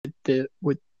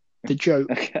the joke,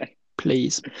 Okay.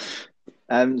 please.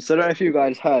 So I don't know if you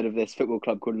guys heard of this football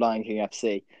club called Lion King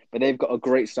FC, but they've got a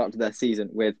great start to their season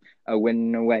with a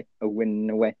win away, a win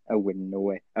away, a win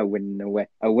away, a win away,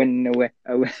 a win away,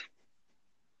 a win.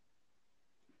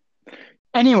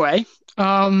 Anyway,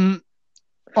 on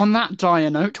that dire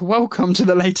note, welcome to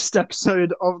the latest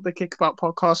episode of the Kickabout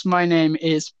podcast. My name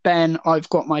is Ben. I've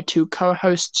got my two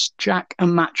co-hosts, Jack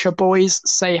and Matcha Boys.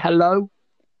 Say hello.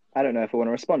 I don't know if I want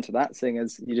to respond to that, seeing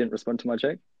as you didn't respond to my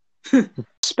joke.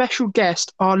 Special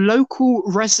guest, our local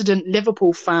resident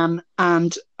Liverpool fan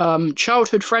and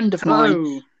childhood friend of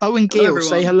mine, Owen Gill.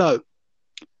 Say hello.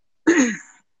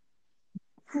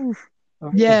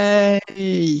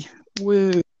 Yay!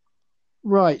 Woo!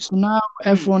 Right, so now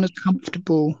everyone is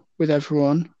comfortable with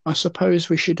everyone. I suppose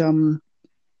we should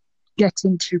get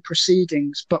into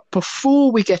proceedings. But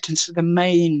before we get into the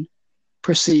main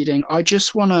proceeding, I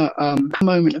just want to have a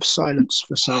moment of silence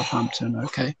for Southampton,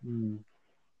 okay?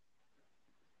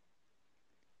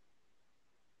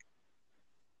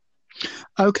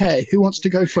 Okay, who wants to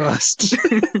go first?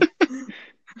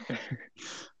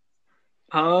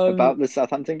 About the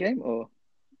Southampton game, or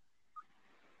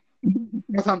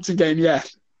Southampton game, yeah.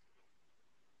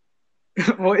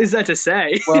 What is there to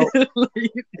say? Well,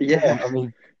 yeah, I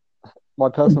mean, my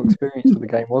personal experience with the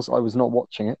game was I was not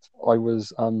watching it. I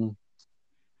was playing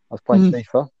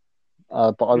FIFA,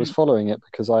 but I was following it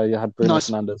because I had Bruno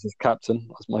Fernandes as captain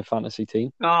as my fantasy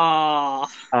team.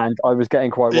 And I was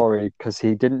getting quite worried because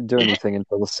he didn't do anything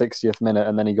until the 60th minute,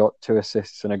 and then he got 2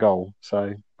 assists and a goal.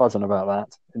 So buzzing about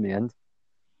that in the end.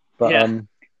 But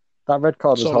that red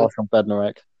card was harsh on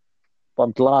Bednarek. But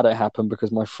I'm glad it happened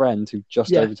because my friend who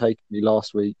just overtaken me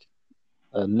last week,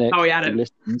 Nick, he had him.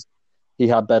 He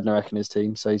had Bednarek in his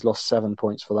team, so he's lost 7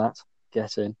 points for that.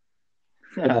 Get in.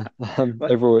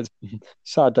 Overall, it's a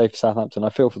sad day for Southampton. I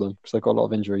feel for them because they've got a lot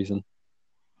of injuries and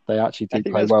they actually do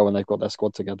play well when they've got their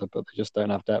squad together, but they just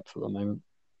don't have depth at the moment.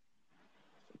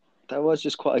 That was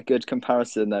just quite a good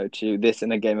comparison, though, to this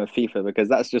in a game of FIFA, because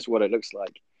that's just what it looks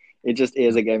like. It just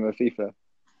is a game of FIFA.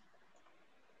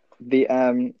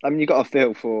 I mean, you got a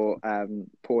feel for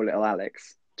poor little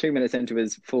Alex. 2 minutes into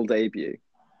his full debut,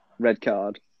 red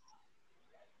card.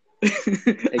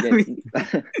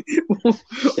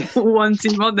 One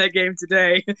team on their game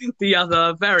today, the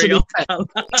other very off color.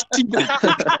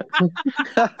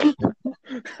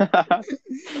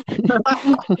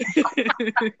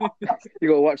 You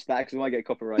got to watch that because we might get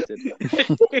copyrighted.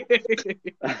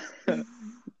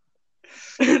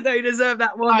 They deserve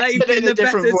that one. They've been the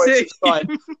better team.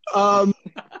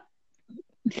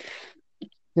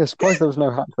 Yeah, surprised there was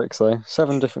no hat tricks though.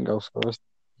 7 different goal scorers.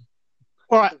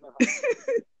 All right.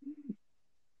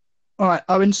 All right,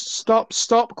 Owen, stop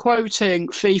quoting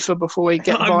FIFA before we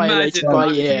get violated by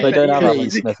EA. They don't have Alan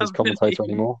Smith as commentator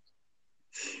anymore.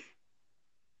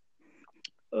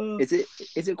 Is it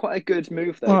quite a good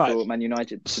move though for Man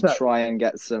United to try and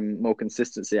get some more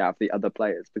consistency out of the other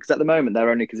players? Because at the moment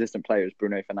their only consistent player is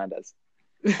Bruno Fernandes.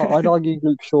 I'd argue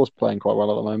Luke Shaw's playing quite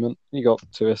well at the moment. He got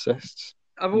 2 assists.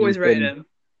 I've always rated him.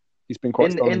 He's been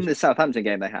quite in the Southampton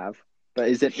game they have. But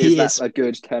is that a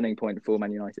good turning point for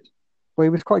Man United? Well, he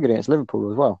was quite good against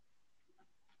Liverpool as well.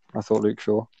 I thought Luke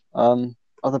Shaw.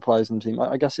 Other players in the team,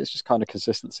 I guess it's just kind of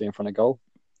consistency in front of goal.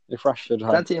 If Rashford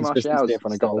had consistency in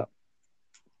front of goal,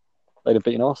 they'd have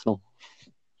beaten Arsenal.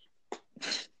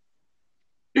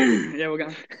 Yeah, we're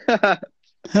going.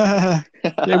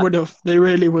 They would have. They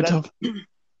really would have.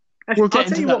 I'll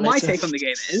tell you what my take on the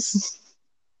game is.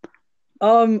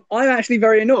 I'm actually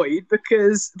very annoyed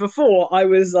because before I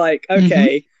was like,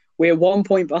 okay, we're 1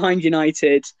 point behind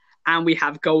United and we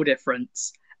have goal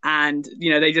difference. And,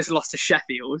 they just lost to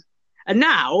Sheffield. And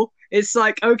now it's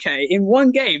like, okay, in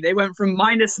one game, they went from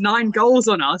 -9 goals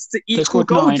on us to equal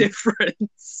goal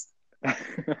difference.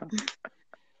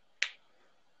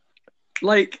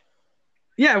 We've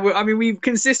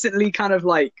consistently kind of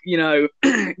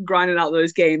grinded out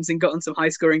those games and gotten some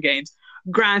high-scoring games.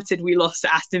 Granted, we lost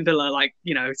to Aston Villa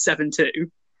 7-2.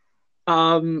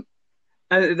 And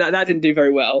that didn't do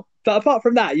very well. But apart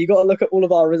from that, you got to look at all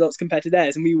of our results compared to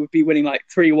theirs, and we would be winning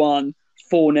 3-1,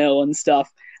 4-0 and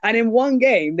stuff. And in one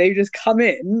game, they just come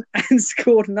in and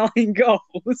scored 9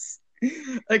 goals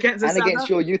against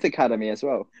your youth academy as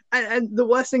well. And the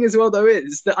worst thing as well, though,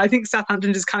 is that I think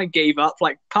Southampton just kind of gave up.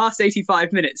 Past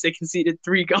 85 minutes, they conceded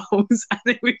 3 goals, and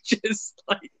they were just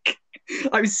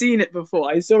I've seen it before.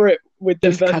 I saw it with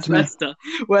the first semester,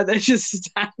 where they're just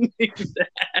standing there.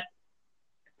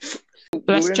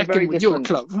 Let's check in with your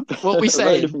club. What we say? A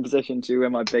very different position to where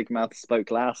my big mouth spoke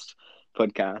last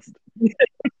podcast.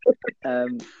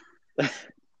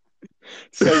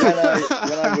 So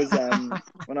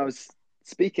when I was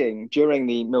speaking during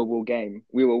the Millwall game,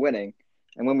 we were winning,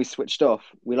 and when we switched off,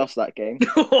 we lost that game.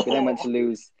 We then went to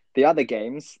lose the other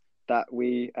games that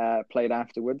we played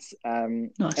afterwards.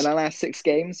 Nice. In our last 6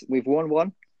 games, we've won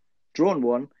 1, drawn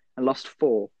 1, and lost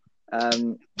 4.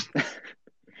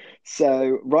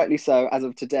 So rightly so, as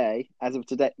of today,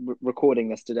 recording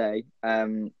this today,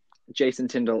 Jason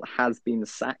Tindall has been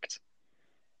sacked,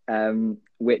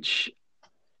 which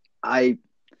I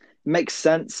makes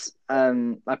sense.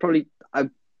 I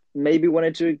maybe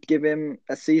wanted to give him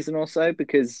a season or so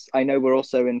because I know we're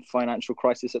also in financial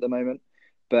crisis at the moment.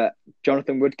 But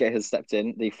Jonathan Woodgate has stepped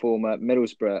in, the former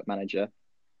Middlesbrough manager,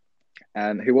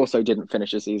 who also didn't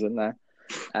finish a season there.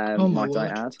 Might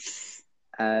I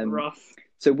add? Rough.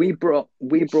 So we brought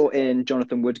in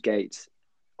Jonathan Woodgate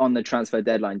on the transfer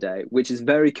deadline day, which is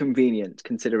very convenient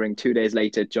considering 2 days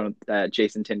later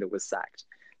Jason Tindall was sacked.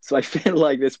 So I feel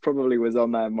like this probably was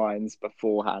on their minds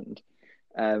beforehand.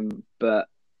 But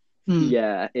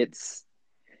yeah, it's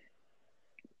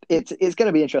going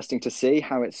to be interesting to see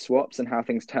how it swaps and how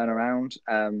things turn around.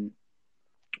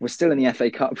 We're still in the FA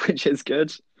Cup, which is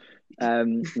good.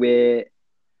 It's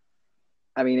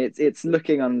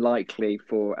looking unlikely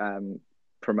for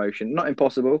promotion. Not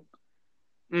impossible,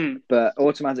 but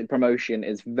automatic promotion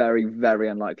is very, very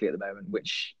unlikely at the moment,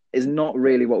 which is not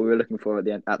really what we were looking for at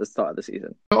the start of the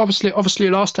season.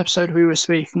 Obviously, last episode we were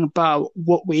speaking about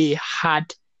what we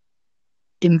had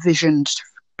envisioned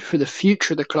for the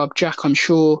future of the club. Jack, I'm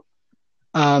sure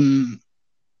from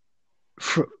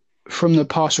the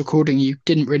past recording, you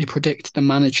didn't really predict the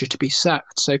manager to be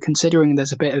sacked. So considering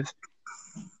there's a bit of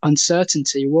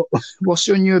uncertainty, what's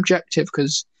your new objective?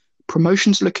 Because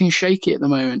promotion's looking shaky at the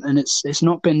moment, and it's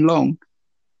not been long.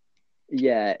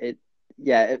 In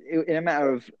a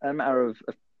matter of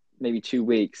maybe 2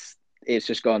 weeks, it's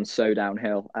just gone so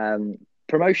downhill.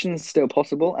 Promotion's still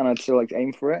possible, and I'd still like to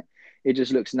aim for it. It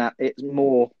just looks it's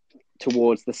more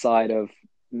towards the side of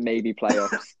maybe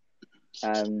playoffs,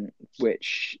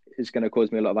 which is going to cause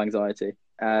me a lot of anxiety.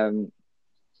 But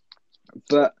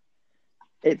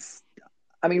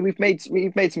we've made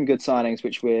some good signings,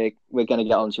 which we're going to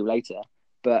get onto later.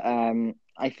 But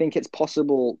I think it's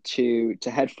possible to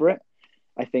head for it.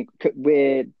 I think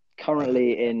we're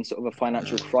currently in sort of a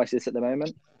financial crisis at the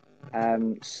moment.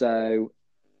 So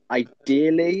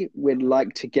ideally, we'd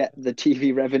like to get the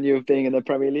TV revenue of being in the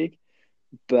Premier League,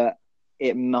 but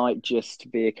it might just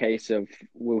be a case of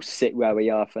we'll sit where we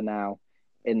are for now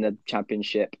in the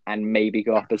Championship and maybe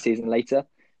go up a season later.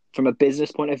 From a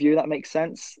business point of view, that makes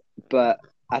sense. But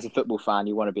as a football fan,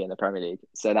 you want to be in the Premier League.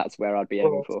 So that's where I'd be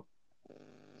aiming for.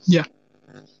 Yeah.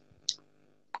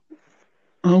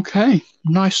 Okay,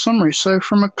 nice summary. So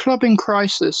from a club in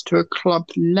crisis to a club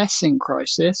less in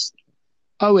crisis,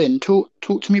 Owen, talk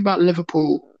to me about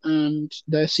Liverpool and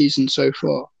their season so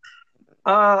far.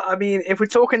 If we're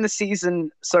talking the season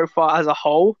so far as a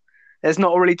whole, there's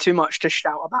not really too much to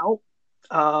shout about.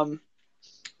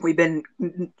 We've been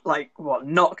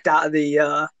knocked out of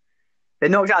the they're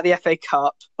knocked out of the FA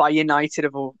Cup by United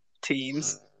of all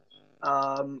teams.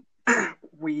 That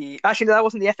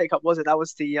wasn't the FA Cup, was it? That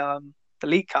was the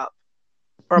League Cup.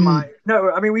 Or am I?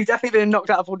 No, we've definitely been knocked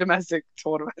out of all domestic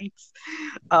tournaments.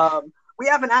 We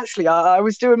haven't actually. I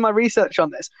was doing my research on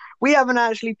this. We haven't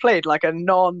actually played like a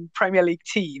non-Premier League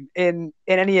team in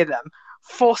any of them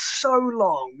for so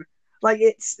long. Like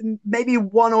it's maybe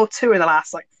 1 or 2 in the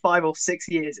last 5 or 6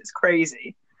 years. It's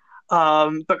crazy.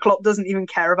 But Klopp doesn't even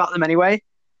care about them anyway.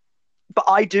 But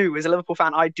I do, as a Liverpool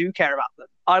fan, I do care about them.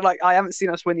 I haven't seen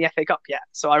us win the FA Cup yet,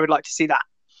 so I would like to see that.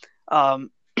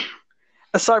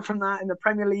 Aside from that, in the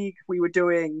Premier League, we were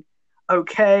doing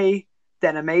okay,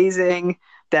 then amazing,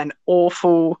 then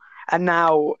awful, and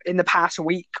now in the past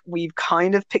week we've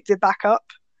kind of picked it back up,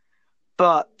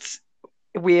 but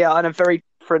we are in a very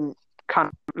different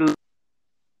kind of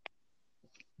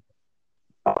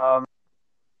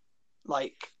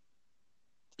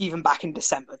even back in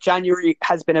December. January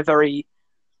has been a very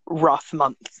rough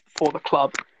month for the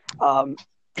club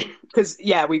because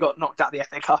we got knocked out of the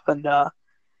FA Cup and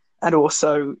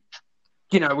also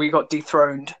we got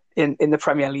dethroned in the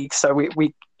Premier League, so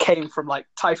we came from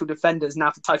title defenders now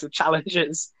to title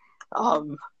challengers. I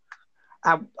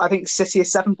think City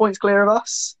is 7 points clear of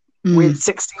us with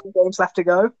 16 games left to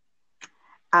go,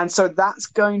 and so that's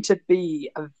going to be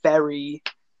a very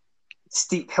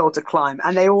steep hill to climb.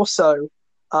 And they also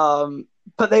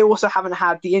haven't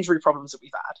had the injury problems that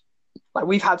we've had.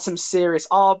 We've had some serious.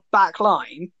 Our back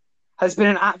line has been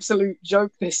an absolute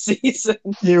joke this season.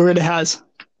 It really has.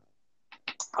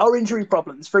 Our injury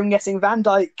problems, from getting Van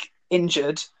Dijk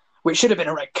injured, which should have been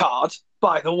a red card,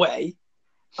 by the way,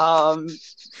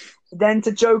 Then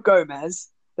to Joe Gomez,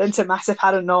 then to Matip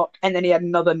had a knock, and then he had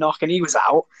another knock and he was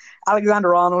out.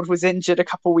 Alexander-Arnold was injured a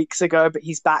couple weeks ago, but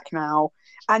he's back now.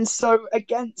 And so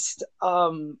against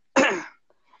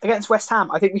against West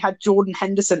Ham, I think we had Jordan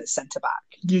Henderson at centre-back.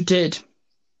 You did.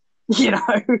 You know,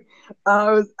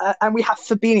 and we have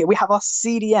Fabinho. We have our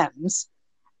CDMs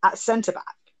at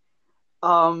centre-back.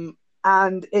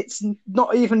 And it's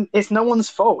no one's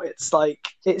fault.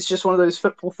 It's just one of those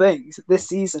football things. This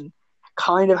season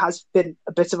kind of has been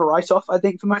a bit of a write-off, I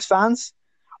think, for most fans.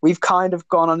 We've kind of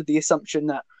gone under the assumption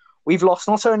that we've lost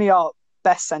not only our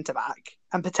best centre-back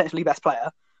and potentially best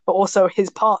player, but also his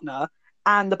partner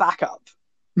and the backup.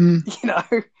 You know,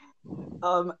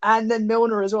 and then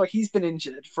Milner as well. He's been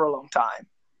injured for a long time.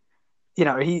 You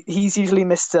know, he's usually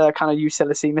Mr. kind of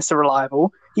utility, Mr.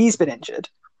 Reliable. He's been injured.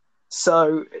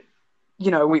 So, you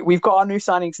know, we've got our new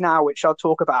signings now, which I'll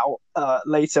talk about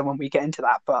later when we get into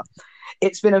that. But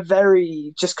it's been a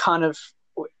very just kind of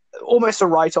almost a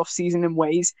write-off season in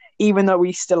ways, even though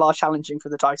we still are challenging for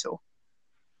the title.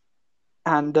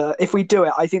 And if we do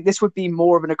it, I think this would be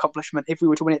more of an accomplishment if we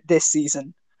were to win it this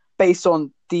season, based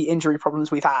on the injury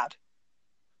problems we've had.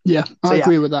 Yeah, I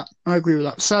agree with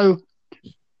that. So,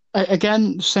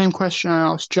 again, same question I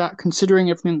asked Jack. Considering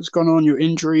everything that's gone on, your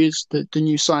injuries, the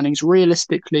new signings,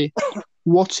 realistically,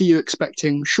 what are you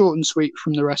expecting, short and sweet,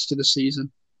 from the rest of the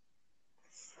season?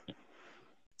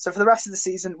 So for the rest of the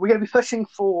season, we're going to be pushing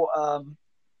for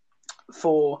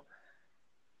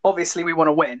obviously we want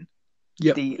to win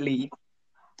the league.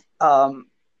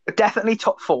 Definitely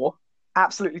top four.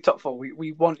 Absolutely top four.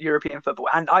 We want European football,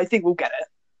 and I think we'll get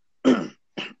it.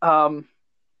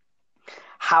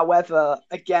 However,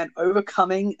 again,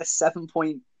 overcoming a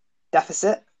 7-point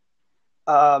deficit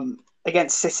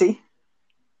against City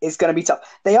is going to be tough.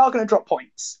 They are going to drop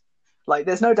points. Like,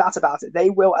 there's no doubt about it. They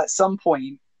will at some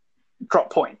point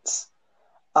drop points.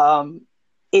 I'd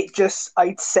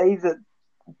say that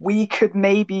we could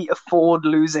maybe afford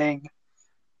losing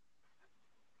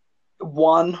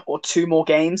 1 or 2 more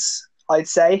games, I'd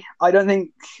say. I don't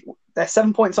think there's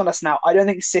 7 points on us now. I don't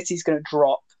think City's going to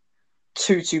drop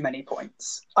too many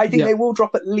points. I think they will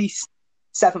drop at least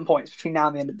 7 points between now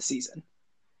and the end of the season.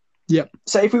 Yep.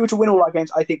 So if we were to win all our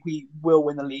games, I think we will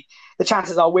win the league. The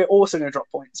chances are we're also going to drop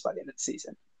points by the end of the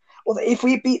season. Well, if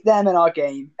we beat them in our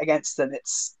game against them,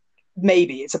 it's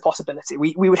a possibility.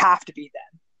 We would have to beat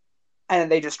them, and then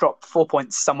they just drop 4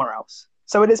 points somewhere else.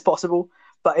 So it is possible,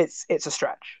 but it's a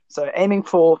stretch. So aiming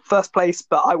for first place,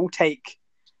 but I will take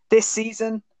this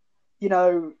season. You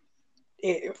know,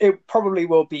 it probably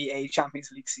will be a Champions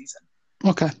League season.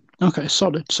 Okay,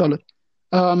 solid.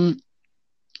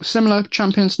 Similar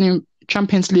Champions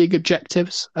League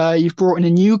objectives. You've brought in a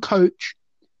new coach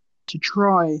to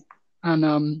try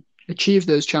and achieve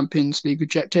those Champions League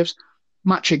objectives.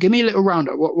 Matcha, give me a little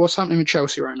roundup. What's happening with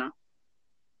Chelsea right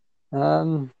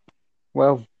now?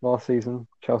 Well, last season,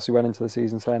 Chelsea went into the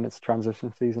season saying it's a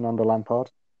transition season under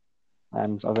Lampard.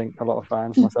 And I think a lot of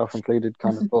fans, myself included,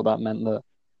 kind of thought that meant that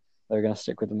they were going to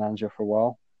stick with the manager for a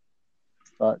while.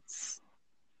 But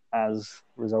as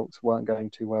results weren't going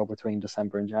too well between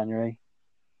December and January,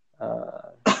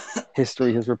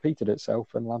 history has repeated itself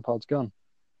and Lampard's gone.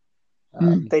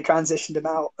 They transitioned him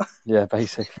out. Yeah,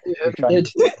 basically. Yeah, they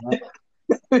did.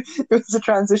 It was a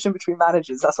transition between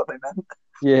managers. That's what they meant.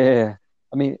 Yeah.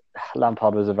 I mean,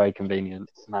 Lampard was a very convenient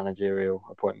managerial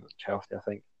appointment with Chelsea, I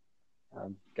think.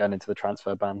 Going into the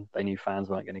transfer ban, they knew fans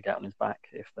weren't going to get on his back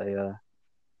if they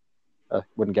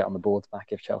wouldn't get on the board's back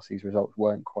if Chelsea's results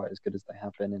weren't quite as good as they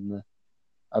have been in the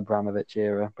Abramovich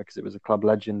era, because it was a club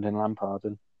legend in Lampard.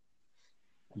 And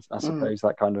I suppose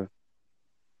that kind of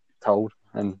told,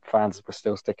 and fans were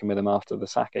still sticking with him after the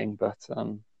sacking. But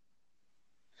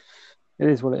it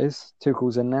is what it is.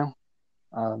 Tuchel's in now.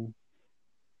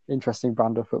 Interesting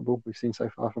brand of football we've seen so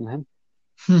far from him.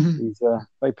 He's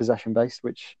very possession-based,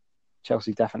 which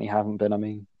Chelsea definitely haven't been. I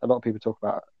mean, a lot of people talk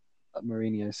about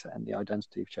Mourinho setting the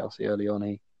identity of Chelsea early on.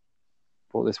 He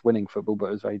brought this winning football, but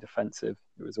it was very defensive.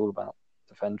 It was all about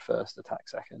defend first, attack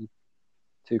second.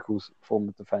 Tuchel's form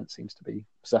of defence seems to be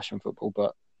possession football,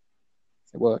 but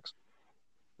it works.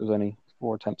 There was only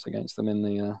 4 attempts against them in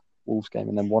the Wolves game,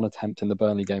 and then 1 attempt in the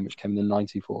Burnley game, which came in the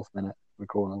 94th minute from the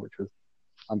corner, which was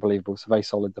unbelievable. It's a very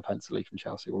solid defensively from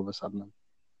Chelsea all of a sudden. And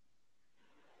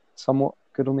somewhat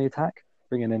good on the attack,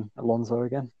 bringing in Alonso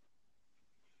again.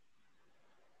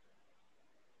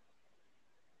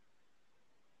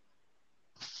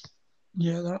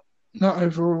 Yeah, that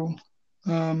overall.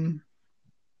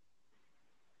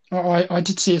 I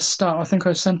did see a stat. I think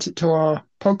I sent it to our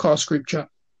podcast group chat.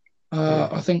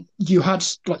 I think you had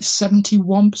like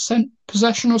 71%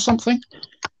 possession or something.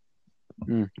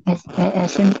 I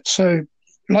think so.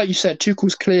 Like you said,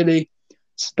 Tuchel's clearly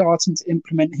starting to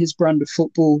implement his brand of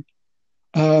football.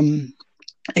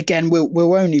 Again,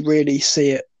 we'll only really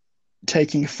see it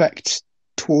taking effect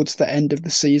towards the end of the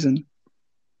season.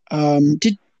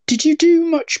 Did you do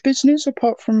much business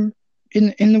apart from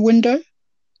in the window?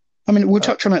 I mean, we'll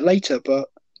touch on it later, but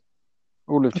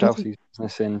all of Chelsea's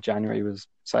business in January was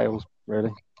sales,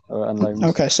 really, and loans.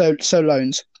 Okay, so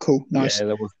loans, cool, nice. Yeah,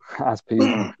 there was, as per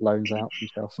usual, loans out from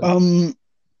Chelsea.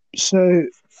 So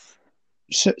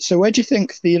where do you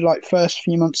think the first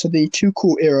few months of the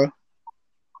Tuchel era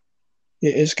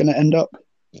is going to end up?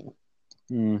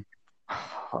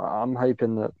 I'm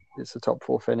hoping that it's a top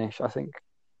 4 finish. I think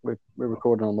we're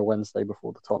recording on the Wednesday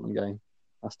before the Tottenham game.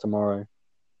 That's tomorrow.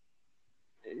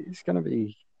 It's going to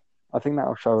be. I think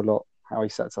that'll show a lot how he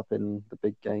sets up in the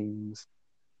big games.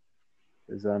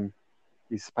 Because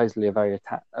he's supposedly a very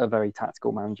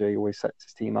tactical manager. He always sets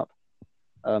his team up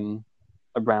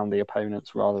around the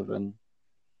opponents rather than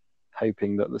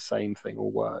hoping that the same thing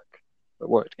will work. That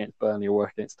worked against Burnley or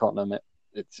worked against Tottenham.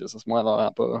 It's just more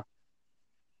like that. But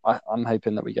I'm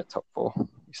hoping that we get top 4.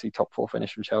 We see top 4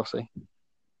 finish from Chelsea.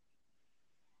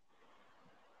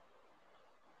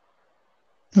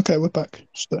 Okay, we're back.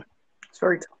 So. It's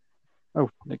very tough. Oh,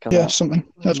 yeah, something.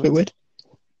 That's a bit weird.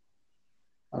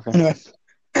 Okay. Anyway.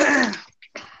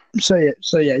 So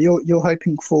yeah, you're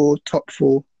hoping for top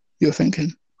 4. You're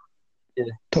thinking.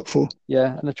 Yeah. Top 4.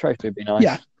 Yeah, and the trophy would be nice.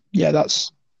 Yeah.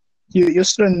 That's you're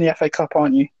still in the FA Cup,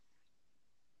 aren't you?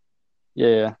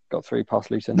 Yeah. Got 3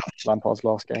 past Luton. Nice. Lampard's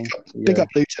last game. Big up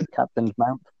Luton. Captained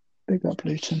Mount. Big up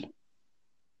Luton.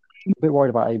 I'm a bit worried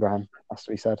about Abraham, has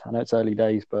to be said. I know it's early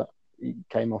days, but he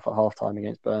came off at half-time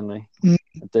against Burnley.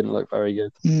 It didn't look very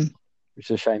good,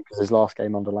 which is a shame because his last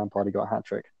game under Lampard, he got a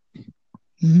hat-trick.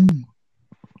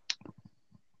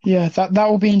 Yeah, that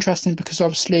will be interesting because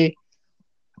obviously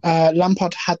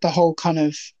Lampard had the whole kind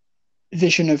of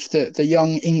vision of the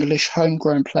young English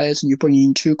homegrown players, and you're bringing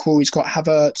in Tuchel. He's got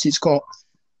Havertz, he's got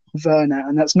Werner,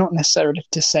 and that's not necessarily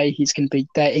to say he's going to be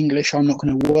their English. I'm not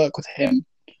going to work with him,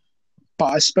 but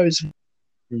I suppose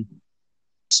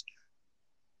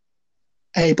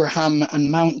Abraham and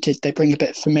Mount they bring a bit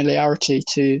of familiarity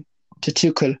to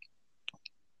Tuchel.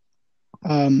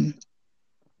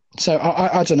 So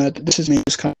I don't know. This is me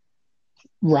just kind of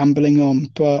rambling on,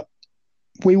 but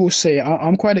we will see.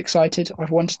 I'm quite excited.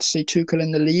 I've wanted to see Tuchel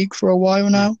in the league for a while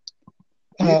now.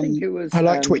 Do you think it was? I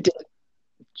liked what he did.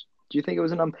 Do you think it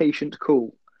was an impatient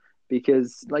call?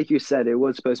 Because, like you said, it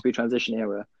was supposed to be a transition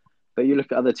era. But you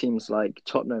look at other teams like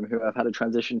Tottenham, who have had a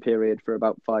transition period for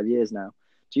about 5 years now.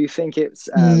 Do you think it's?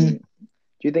 Do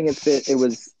you think it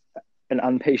was an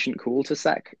impatient call to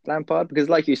sack Lampard? Because,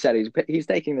 like you said, he's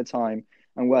taking the time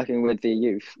and working with the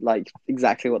youth, like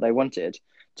exactly what they wanted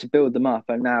to build them up.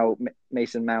 And now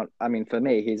Mason Mount. I mean, for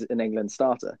me, he's an England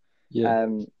starter. Yeah.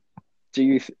 Do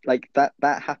you like that?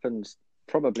 That happened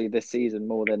probably this season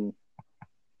more than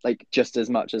just as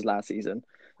much as last season.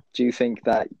 Do you think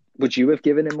that would you have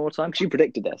given him more time? Because you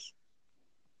predicted this.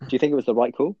 Do you think it was the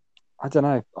right call? I don't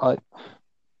know.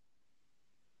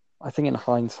 I think in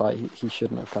hindsight, he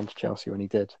shouldn't have come to Chelsea when he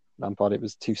did. Lampard, it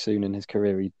was too soon in his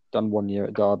career. He'd done 1 year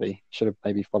at Derby. Should have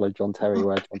maybe followed John Terry,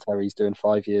 where John Terry's doing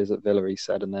 5 years at Villa, he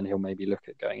said, and then he'll maybe look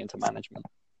at going into management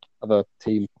of a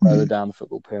team further down the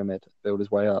football pyramid, build his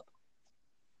way up.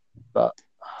 But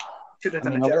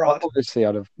obviously,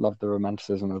 I'd have loved the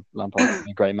romanticism of Lampard being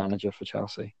a great manager for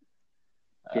Chelsea.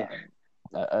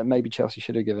 Maybe Chelsea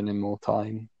should have given him more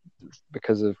time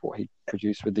because of what he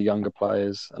produced with the younger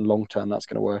players, and long term that's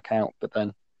going to work out. But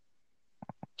then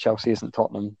Chelsea isn't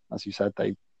Tottenham, as you said.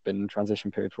 They've been in transition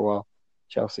period for a while.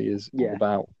 Chelsea is all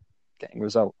about getting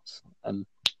results, and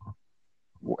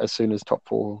as soon as top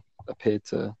 4 appeared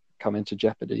to come into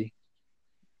jeopardy,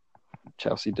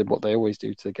 Chelsea did what they always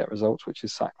do to get results, which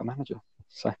is sack the manager.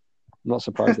 So I'm not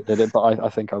surprised they did it, but I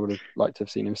think I would have liked to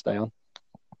have seen him stay on.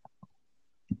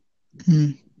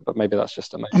 But maybe that's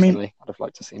just emotionally. I'd have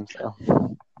liked to see him stay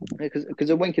on. Because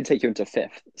a win can take you into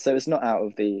 5th, so it's not out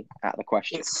of the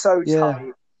question. It's so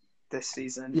tight this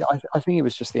season. Yeah, I think it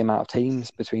was just the amount of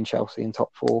teams between Chelsea and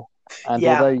top 4. And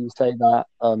although you say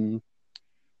that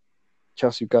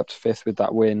Chelsea got to 5th with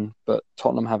that win, but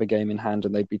Tottenham have a game in hand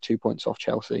and they'd be 2 points off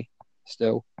Chelsea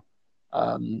still.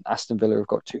 Aston Villa have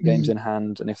got 2 games in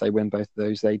hand, and if they win both of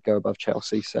those, they'd go above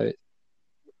Chelsea. So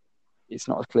it's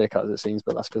not as clear cut as it seems,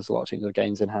 but that's because a lot of teams have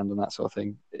games in hand and that sort of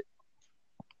thing.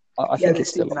 I think it's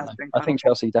still on. I think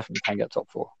Chelsea definitely can get top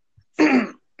 4.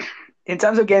 In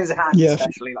terms of games in hand,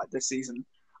 especially like this season,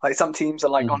 like some teams are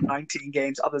on 19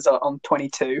 games, others are on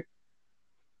 22.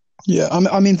 Yeah,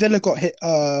 I mean, Villa got hit.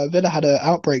 Villa had an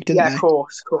outbreak, didn't Yeah, of they,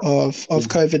 course. of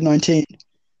COVID-19?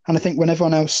 And I think when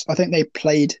everyone else, I think they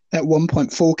played at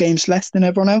 1.4 games less than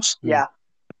everyone else, Yeah,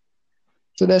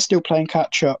 so they're still playing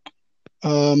catch up.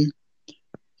 But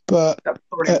that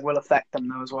probably will affect them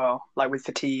though as well, like with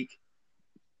fatigue.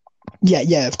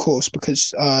 yeah, of course,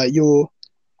 because I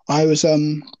was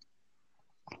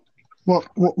what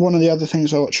one of the other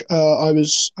things I watched. I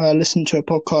was listening to a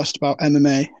podcast about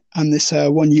MMA, and this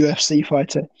one UFC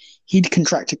fighter, he'd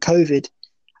contracted COVID,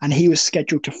 and he was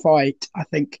scheduled to fight, I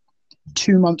think,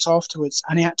 2 months afterwards,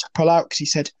 and he had to pull out because he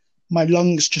said, "My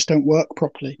lungs just don't work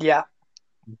properly." Yeah,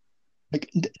 Like,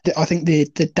 I think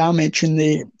the damage and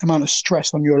the amount of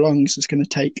stress on your lungs is going to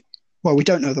take. Well, we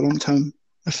don't know the long term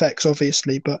effects,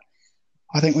 obviously, but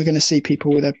I think we're going to see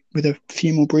people with a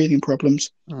few more breathing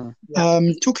problems. Mm. Yeah.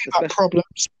 Talking about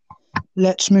problems,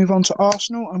 let's move on to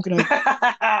Arsenal. I'm gonna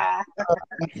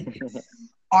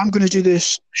do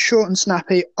this short and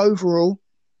snappy. Overall,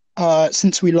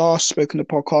 since we last spoke on the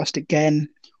podcast, again,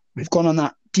 we've gone on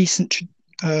that decent.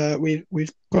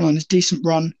 We've gone on this decent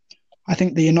run. I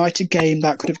think the United game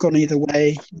that could have gone either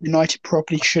way. United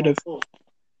probably should have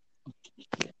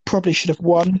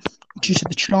won due to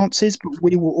the chances, but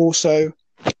we were also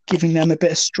giving them a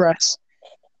bit of stress.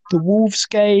 The Wolves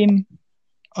game,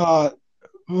 oh,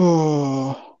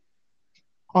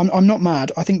 I'm not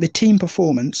mad. I think the team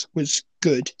performance was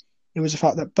good. It was the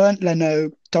fact that Bernd Leno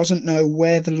doesn't know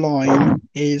where the line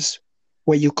is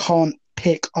where you can't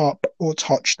pick up or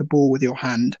touch the ball with your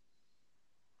hand.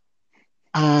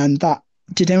 And that,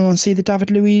 did anyone see the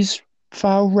David Luiz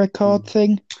foul red card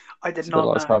thing? I did It's a bit not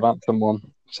like know. Southampton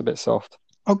one. It's a bit soft.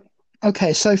 Oh,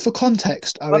 okay, so for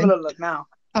context, I'll have a Owen, little look now.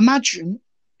 imagine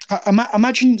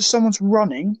someone's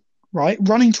running, right?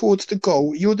 Running towards the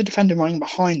goal. You're the defender running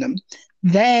behind them.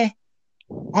 There,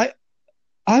 I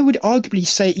would arguably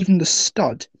say even the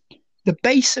stud, the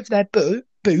base of their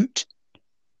boot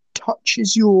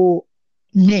touches your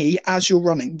knee as you're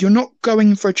running. You're not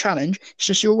going for a challenge. It's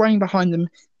just you're running behind them.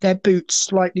 Their boot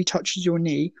slightly touches your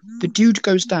knee. The dude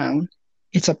goes down.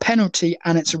 It's a penalty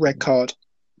and it's a red card.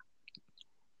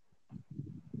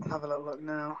 I'll have a little look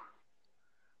now.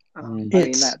 I mean,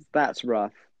 that's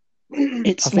rough.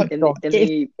 It's I think like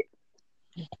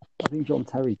I think John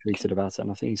Terry tweeted about it,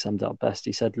 and I think he summed it up best.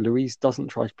 He said Luiz doesn't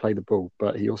try to play the ball,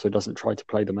 but he also doesn't try to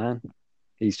play the man.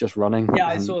 He's just running. Yeah,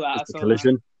 I saw that. It's a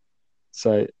collision.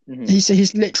 So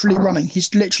he's literally running.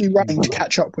 He's literally running to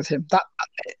catch up with him.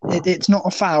 It's not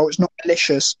a foul. It's not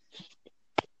malicious.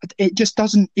 It just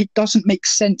doesn't. It doesn't make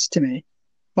sense to me.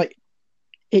 Like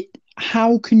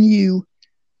how can you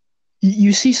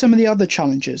see some of the other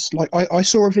challenges? Like I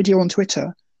saw a video on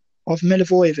Twitter of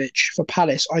Milivojevic for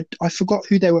Palace. I forgot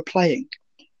who they were playing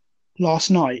last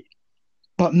night,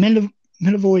 but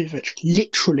Milivojevic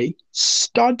literally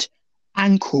stud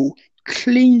ankle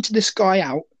cleaned this guy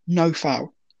out, no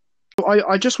foul.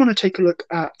 I just want to take a look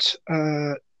at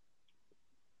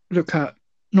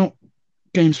not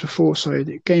games before, sorry,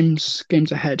 the games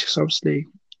ahead, because obviously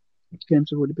games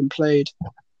have already been played.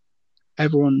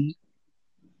 Everyone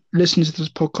listening to this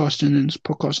podcast and in this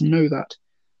podcast know that.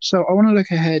 So I want to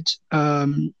look ahead. Your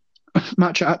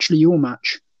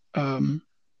match,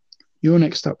 your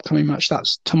next upcoming match.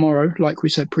 That's tomorrow, like we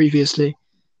said previously.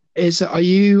 Are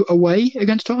you away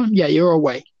against Tottenham? Yeah, you're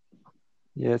away.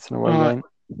 Yeah, it's an away game.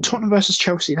 Tottenham versus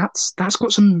Chelsea. That's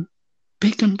got some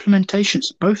big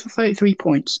implementations. Both are 33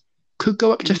 points. Could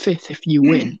go up to 5th if you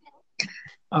win.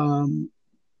 I'm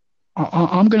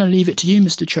going to leave it to you,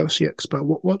 Mr. Chelsea expert.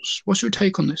 What's your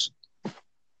take on this?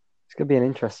 It's going to be an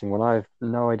interesting one. I have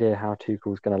no idea how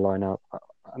Tuchel's going to line up.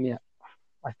 I mean,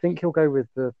 I think he'll go with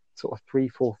the sort of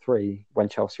 3-4-3 when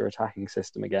Chelsea are attacking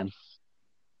system again.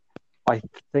 I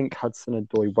think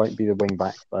Hudson-Odoi won't be the wing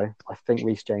back, though. I think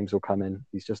Reece James will come in.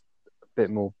 He's just a bit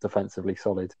more defensively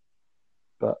solid.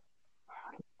 But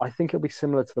I think it'll be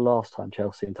similar to the last time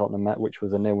Chelsea and Tottenham met, which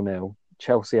was a 0-0.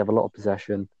 Chelsea have a lot of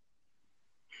possession,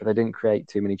 but they didn't create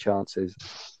too many chances.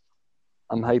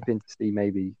 I'm hoping to see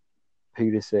maybe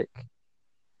Pulisic.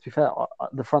 To be fair,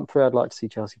 the front three I'd like to see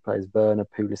Chelsea players Werner,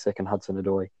 Pulisic and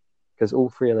Hudson-Odoi, because all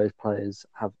three of those players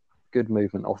have good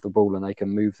movement off the ball and they can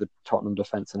move the Tottenham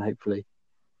defence and hopefully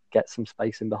get some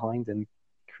space in behind and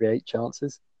create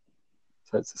chances.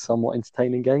 So it's a somewhat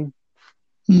entertaining game.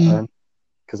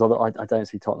 Because I don't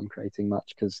see Tottenham creating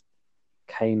much because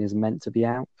Kane is meant to be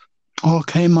out. Oh,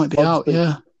 Kane might be out,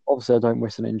 yeah. Obviously, I don't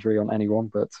wish an injury on anyone,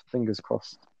 but fingers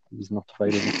crossed he's not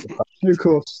available. Of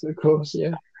course,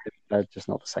 yeah. They're just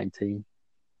not the same team.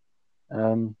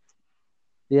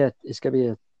 Yeah, it's going to be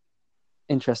an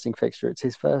interesting fixture. It's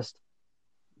his first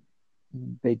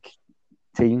big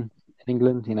team in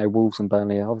England. Wolves and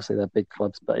Burnley, obviously they're big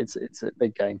clubs, but it's a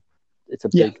big game. It's a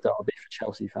Yeah. big derby for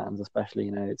Chelsea fans, especially.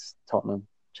 It's Tottenham.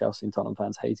 Chelsea and Tottenham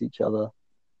fans hate each other.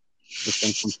 There's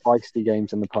been some feisty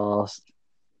games in the past.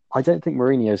 I don't think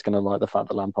Mourinho's going to like the fact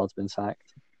that Lampard's been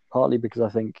sacked, partly because I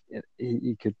think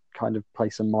he could kind of play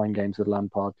some mind games with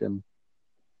Lampard, and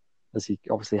as he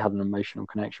obviously had an emotional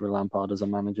connection with Lampard as a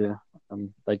manager,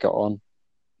 they got on.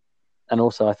 And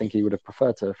also, I think he would have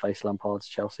preferred to face Lampard's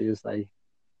Chelsea, as they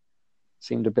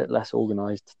seemed a bit less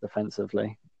organised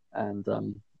defensively. And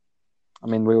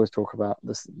we always talk about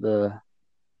this. The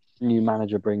new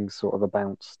manager brings sort of a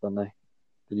bounce, don't they?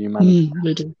 The new manager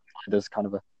They do. There's kind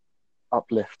of a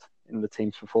uplift in the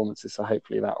team's performances, so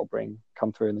hopefully that will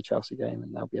come through in the Chelsea game,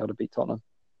 and they'll be able to beat Tottenham.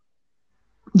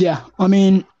 Yeah, I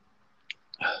mean,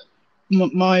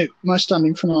 my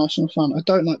standing from an Arsenal fan, I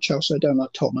don't like Chelsea, I don't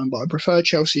like Tottenham, but I prefer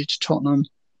Chelsea to Tottenham.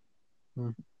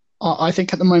 I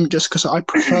think at the moment, just because I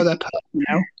prefer their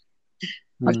personnel,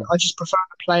 I just prefer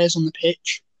the players on the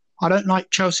pitch. I don't like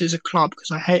Chelsea as a club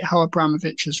because I hate how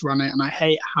Abramovich has run it, and I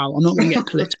hate how I'm not going to get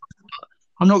political.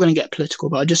 I'm not going to get political,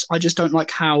 but I just don't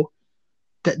like how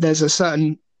there's a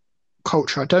certain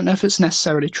culture. I don't know if it's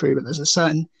necessarily true, but there's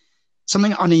something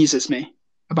uneases me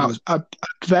about a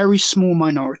very small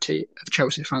minority of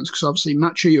Chelsea fans. Because obviously,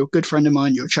 Matthew, you're a good friend of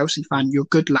mine. You're a Chelsea fan. You're a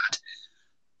good lad.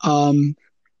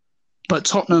 But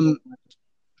Tottenham,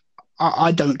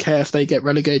 I don't care if they get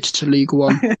relegated to League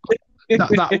One.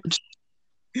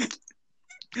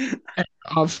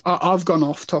 I've gone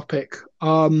off topic.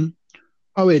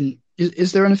 Owen,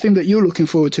 is there anything that you're looking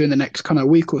forward to in the next kind of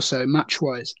week or so,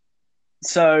 match-wise?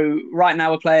 So right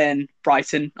now we're playing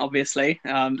Brighton, obviously.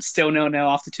 Still 0-0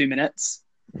 after 2 minutes.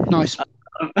 Nice.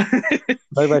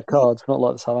 No red cards, not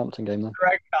like the Southampton game then.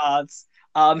 Red cards.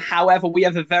 However, we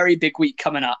have a very big week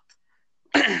coming up.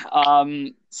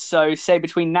 So say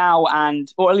between now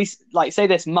and, or at least say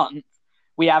this month,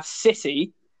 we have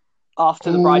City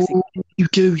after the Brighton game. You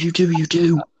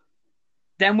do.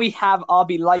 Then we have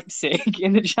RB Leipzig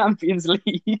in the Champions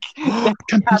League. Then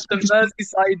we have the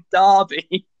Merseyside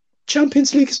derby.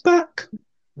 Champions League is back.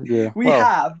 Yeah. We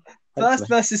have first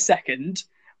versus second.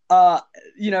 Actually,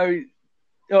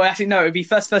 no, it would be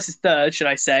first versus third, should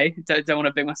I say? Don't want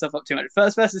to big myself up too much.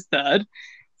 First versus third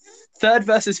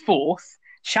versus fourth,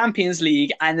 Champions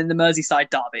League, and then the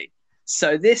Merseyside derby.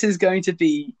 So this is going to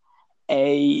be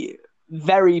a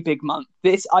very big month.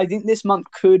 I think this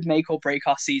month could make or break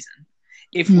our season.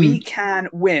 If we can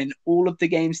win all of the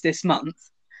games this month,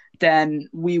 then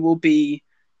we will be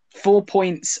 4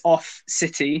 points off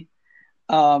City.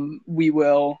 We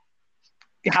will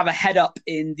have a head up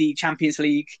in the Champions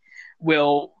League.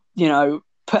 We'll,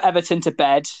 put Everton to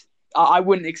bed. I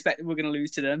wouldn't expect that we're going to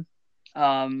lose to them.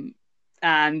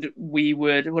 And we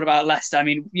would, what about Leicester? I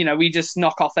mean, we just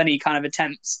knock off any kind of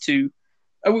attempts to,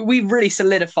 we really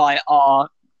solidify our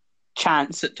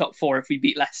chance at top 4 if we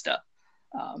beat Leicester.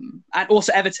 And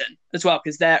also Everton as well,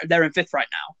 because they're in 5th right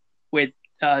now with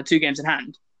 2 games in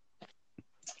hand.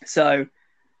 So,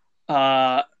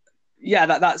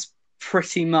 that's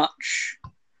pretty much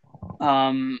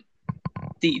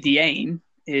the aim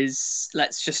is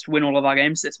let's just win all of our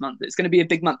games this month. It's going to be a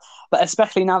big month, but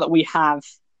especially now that we have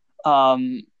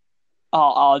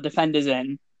our defenders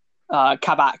in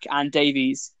Kabak and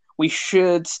Davies, we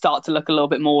should start to look a little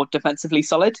bit more defensively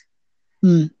solid.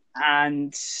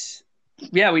 And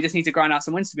we just need to grind out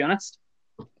some wins, to be honest.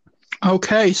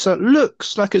 Okay, so it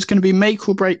looks like it's going to be make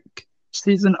or break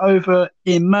season over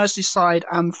in Merseyside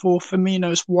and for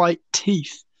Firmino's white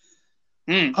teeth.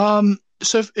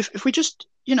 So if we just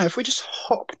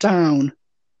hop down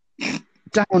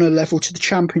a level to the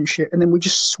Championship and then we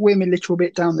just swim a little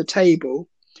bit down the table,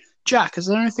 Jack, is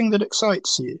there anything that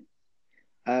excites you?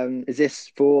 Is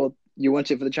this for you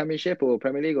want it for the Championship or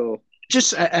Premier League or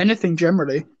just anything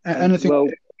generally? Anything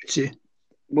that excites you?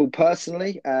 Well,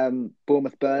 personally,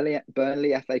 Bournemouth Burnley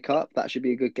FA Cup, that should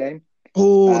be a good game.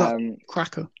 Oh,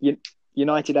 cracker.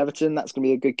 United Everton, that's going to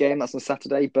be a good game. That's on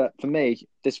Saturday. But for me,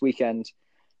 this weekend,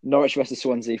 Norwich versus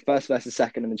Swansea, first versus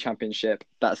second in the Championship.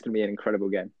 That's going to be an incredible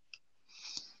game.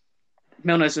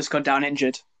 Milner's just gone down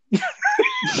injured. You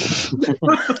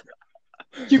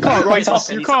can't write this.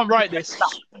 You can't write this.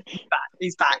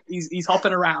 He's back. He's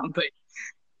hopping around, but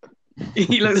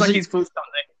he looks like he's pulled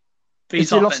something. Has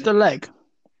he lost a leg?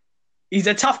 He's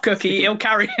a tough cookie. He'll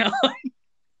carry on.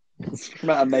 It's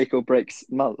about a make or break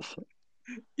month.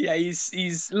 Yeah,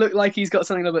 he's looked like he's got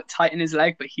something a little bit tight in his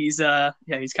leg, but he's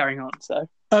carrying on. So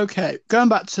okay, going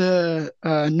back to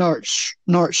Norwich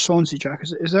Swansea, Jack.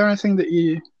 Is there anything that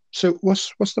you? So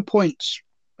what's the points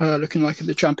looking like in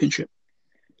the Championship?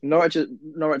 Norwich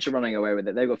are running away with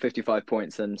it. They've got 55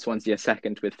 points, and Swansea are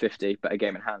second with 50, but a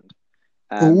game in hand.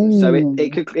 So Ooh,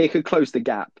 it could close the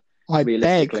gap I beg.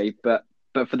 realistically, but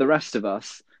for the rest of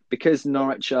us, because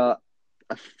Norwich are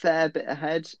a fair bit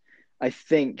ahead, I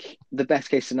think the best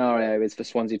case scenario is for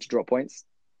Swansea to drop points.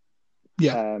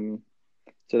 Yeah,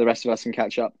 So the rest of us can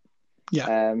catch up.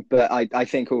 yeah. But I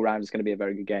think all round is going to be a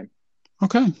very good game.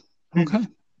 Okay, okay.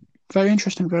 Very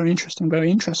interesting, very interesting, very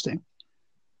interesting.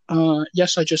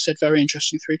 Yes, I just said very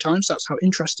interesting 3 times. That's how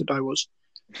interested I was.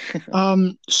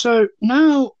 So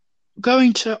now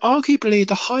going to arguably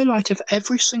the highlight of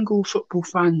every single football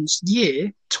fan's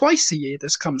year, twice a year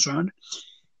this comes around,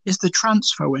 is the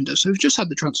transfer window. So we've just had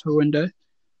the transfer window.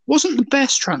 Wasn't the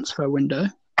best transfer window,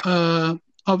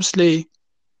 obviously,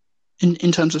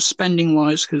 in terms of spending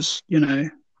wise, because,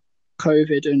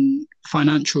 COVID and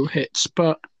financial hits.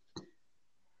 But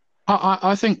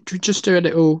I think to just do a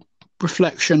little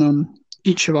reflection on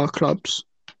each of our clubs.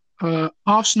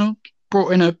 Arsenal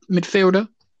brought in a midfielder,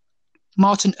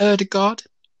 Martin Ødegaard.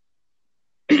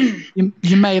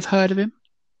 You may have heard of him.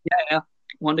 Yeah.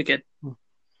 Wonder Kid.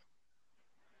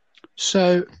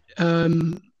 So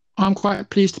I'm quite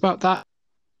pleased about that.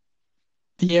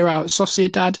 A year out at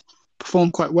Sociedad,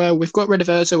 performed quite well. We've got rid of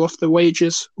Ozil off the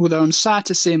wages, although I'm sad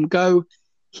to see him go.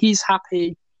 He's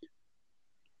happy.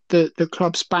 The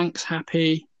club's bank's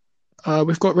happy.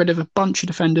 We've got rid of a bunch of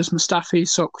defenders, Mustafi,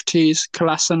 Socrates,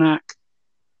 Kolasinac.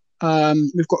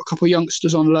 We've got a couple of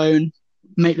youngsters on loan.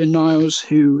 Maitland-Niles,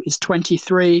 who is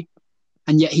 23,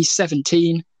 and yet he's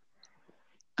 17.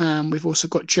 We've also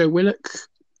got Joe Willock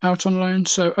out on loan.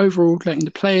 So overall, letting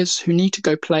the players who need to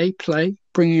go play,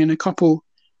 bringing in a couple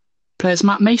players.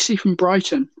 Matt Macy from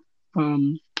Brighton,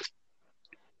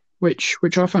 which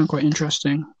I found quite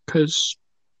interesting because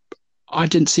I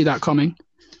didn't see that coming.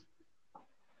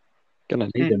 Gonna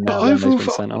need him now when they've been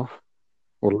sent off.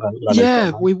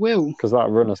 Yeah, we will. Because that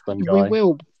Runnelston guy. We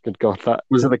will. Good God, that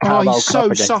was it the Carabao he's Cup so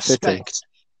against suspect. City?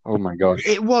 Oh my gosh.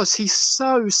 It was. He's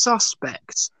so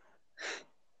suspect.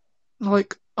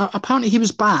 Like, apparently he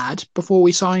was bad before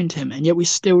we signed him, and yet we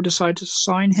still decided to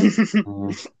sign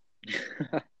him.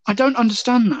 I don't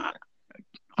understand that.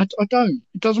 I don't.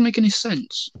 It doesn't make any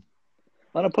sense.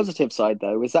 On a positive side,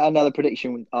 though, is that another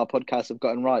prediction our podcast have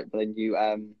gotten right? But then you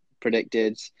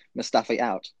predicted Mustafi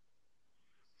out.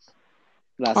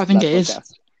 I think it is.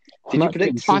 Did you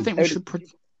predict? I think we should.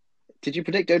 Did you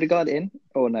predict Ødegaard in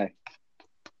or no?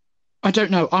 I don't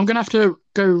know. I'm gonna have to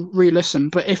go re-listen.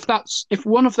 But if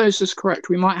one of those is correct,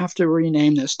 we might have to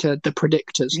rename this to the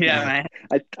predictors. Yeah,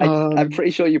 mate. I'm pretty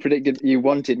sure you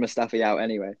wanted Mustafi out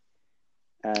anyway.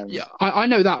 Yeah, I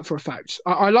know that for a fact.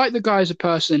 I like the guy as a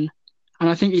person, and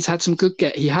I think he had some good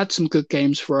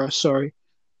games for us. Sorry,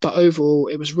 but overall,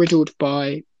 it was riddled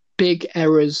by big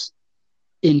errors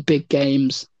in big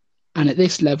games, and at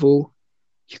this level,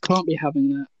 you can't be having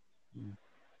that.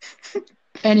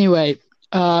 Anyway,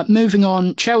 moving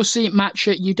on. Chelsea,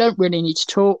 Matcha, you don't really need to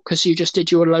talk because you just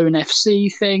did your loan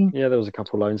FC thing. Yeah, there was a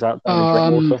couple of loans out.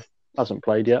 Drinkwater hasn't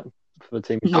played yet for the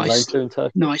team he's been loaned to in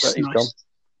Turkey. Nice. Gone.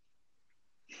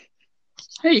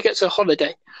 Hey, you get to a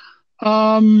holiday.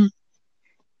 Owen,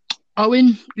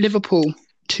 Liverpool,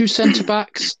 2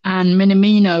 centre-backs, and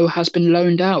Minamino has been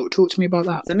loaned out. Talk to me about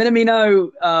that. So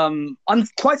Minamino, I'm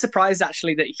quite surprised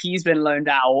actually that he's been loaned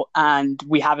out and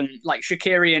we haven't, like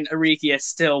Shaqiri and Origi are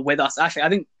still with us. Actually, I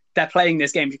think they're playing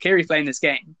this game. Shaqiri's playing this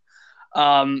game.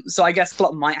 So I guess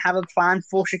Klopp might have a plan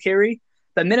for Shaqiri.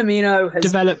 But Minamino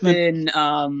has been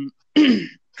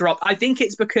dropped. I think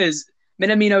it's because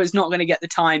Minamino is not going to get the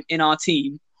time in our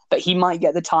team, but he might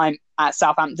get the time at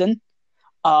Southampton.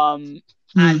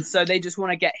 And so they just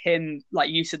want to get him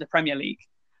used to the Premier League.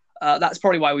 That's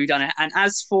probably why we've done it. And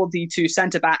as for the 2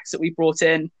 centre-backs that we brought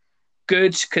in,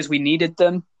 good, because we needed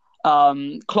them.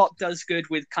 Klopp does good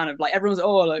with kind of everyone's,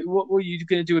 what were you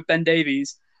going to do with Ben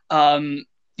Davies? What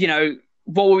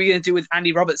were we going to do with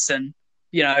Andy Robertson?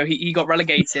 He got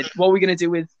relegated. What are we going to do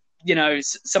with,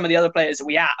 some of the other players that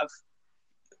we have?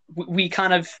 We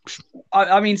kind of,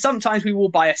 I mean, sometimes we will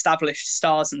buy established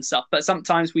stars and stuff, but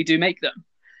sometimes we do make them.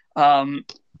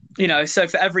 So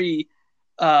for every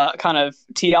kind of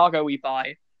Thiago we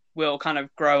buy, we'll kind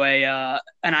of grow an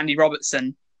Andy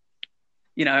Robertson,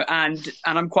 and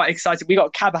I'm quite excited. We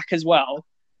got Kabak as well,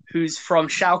 who's from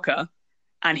Schalke,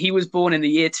 and he was born in the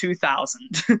year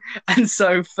 2000. And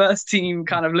so first team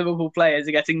kind of Liverpool players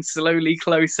are getting slowly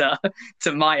closer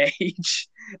to my age,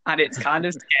 and it's kind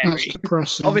of scary.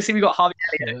 Obviously, we got Harvey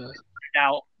Elliott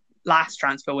out last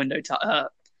transfer window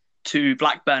to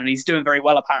Blackburn, and he's doing very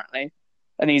well apparently,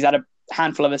 and he's had a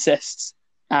handful of assists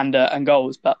and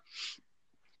goals. But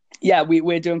yeah,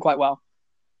 we're doing quite well.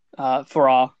 for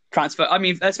our transfer. I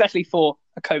mean, especially for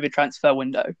a COVID transfer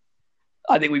window,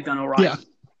 I think we've done all right.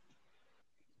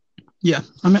 Yeah.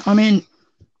 I mean,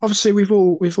 obviously we've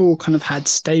all kind of had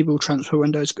stable transfer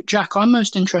windows, but Jack, I'm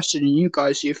most interested in you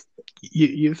guys. You've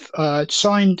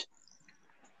signed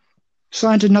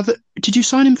another. Did you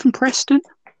sign him from Preston?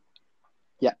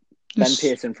 Yeah, Ben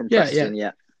Pearson from Preston.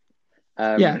 Yeah.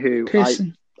 Who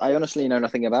Pearson. I honestly know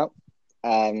nothing about.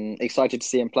 Excited to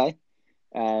see him play.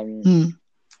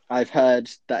 I've heard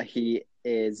that he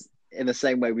is, in the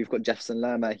same way we've got Jefferson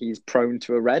Lerma, he's prone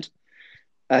to a red.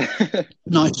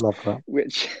 Nice. Love that.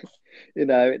 Which,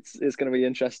 it's going to be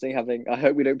interesting having. I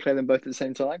hope we don't play them both at the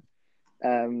same time.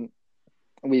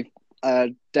 We've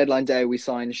deadline day we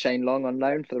signed Shane Long on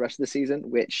loan for the rest of the season,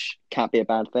 which can't be a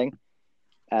bad thing.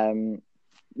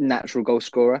 Natural goal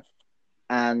scorer,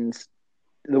 and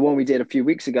the one we did a few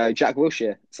weeks ago, Jack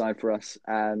Wilshere signed for us.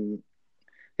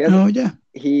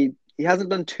 He hasn't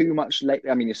done too much lately.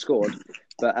 I mean, he scored,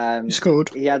 but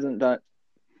he hasn't done.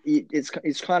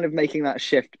 It's kind of making that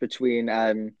shift between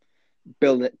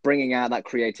bringing out that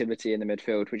creativity in the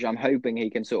midfield, which I'm hoping he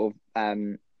can sort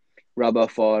of rub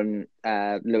off on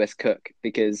Lewis Cook,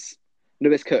 because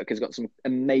Lewis Cook has got some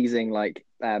amazing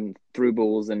through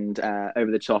balls and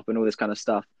over the top and all this kind of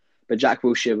stuff. But Jack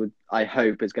Wilshere, I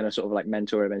hope, is going to sort of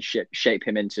mentor him and shape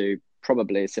him into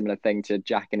probably a similar thing to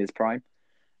Jack in his prime.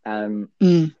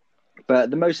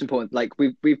 But the most important,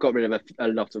 we've got rid of a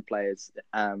lot of players,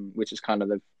 which is kind of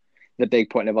the big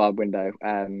point of our window.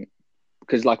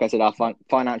 Because, like I said, our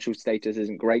financial status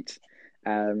isn't great.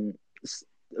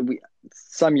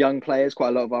 Some young players, quite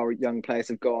a lot of our young players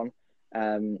have gone.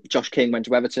 Josh King went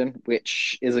to Everton,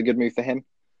 which is a good move for him.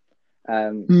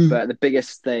 But the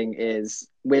biggest thing is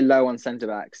we're low on centre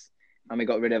backs, and we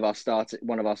got rid of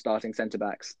one of our starting centre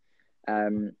backs,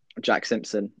 Jack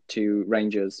Simpson, to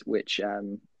Rangers, which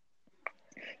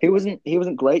he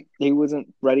wasn't great. He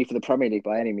wasn't ready for the Premier League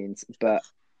by any means, but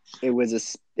it was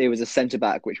a centre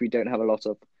back which we don't have a lot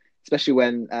of, especially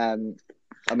when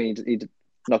he's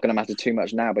not going to matter too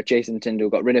much now, but Jason Tyndall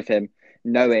got rid of him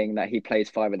knowing that he plays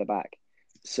 5 at the back.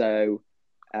 So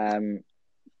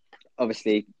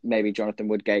obviously maybe Jonathan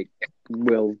Woodgate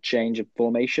will change a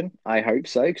formation. I hope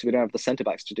so, because we don't have the centre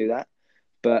backs to do that.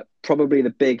 But probably the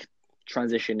big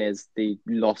transition is the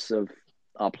loss of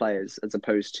our players, as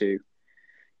opposed to,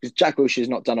 because Jack Wilshere's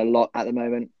not done a lot at the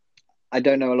moment. I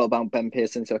don't know a lot about Ben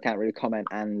Pearson, so I can't really comment.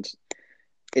 And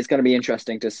it's going to be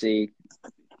interesting to see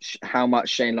how much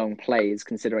Shane Long plays,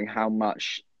 considering how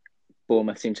much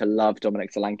Bournemouth seem to love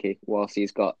Dominic Solanke whilst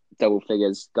he's got double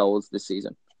figures goals this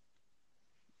season.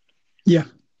 Yeah.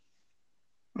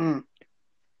 All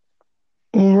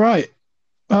right.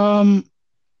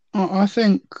 I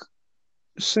think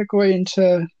segue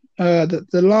into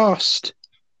the last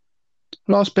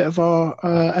bit of our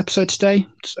episode today.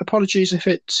 Apologies if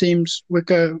it seems we're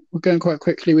going quite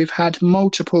quickly. We've had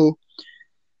multiple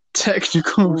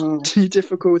technical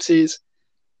difficulties,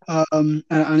 and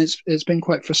it's been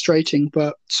quite frustrating.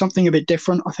 But something a bit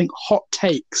different. I think hot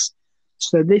takes.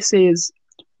 So this is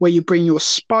where you bring your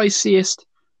spiciest,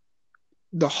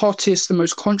 the hottest, the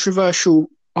most controversial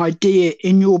idea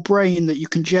in your brain that you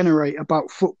can generate about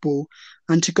football,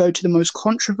 and to go to the most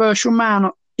controversial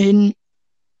man in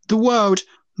the world,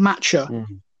 Matcha.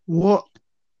 What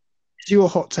is your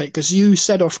hot take? Because you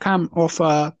said off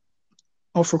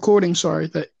recording,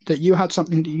 that you had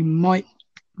something that you might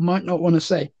not want to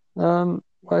say. Well,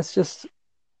 it's just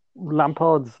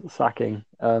Lampard's sacking.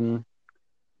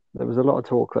 There was a lot of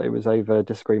talk that it was over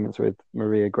disagreements with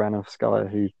Maria Granovskaya,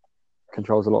 who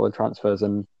controls a lot of the transfers,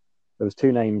 and there was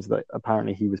 2 names that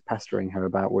apparently he was pestering her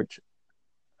about, which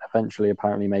eventually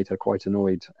apparently made her quite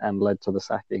annoyed and led to the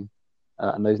sacking.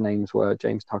 And those names were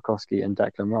James Tarkowski and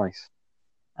Declan Rice.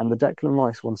 And the Declan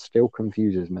Rice one still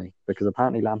confuses me, because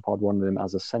apparently Lampard wanted him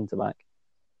as a centre-back.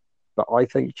 But I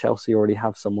think Chelsea already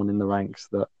have someone in the ranks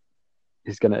that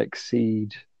is going to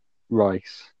exceed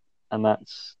Rice, and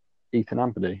that's Ethan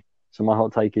Ampadu. So my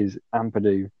hot take is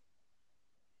Ampadu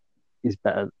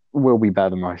will be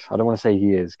better than Rice. I don't want to say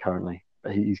he is currently,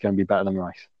 but he's going to be better than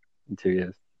Rice in 2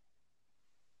 years.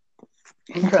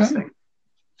 Interesting.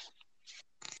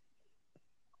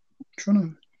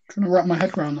 Trying to wrap my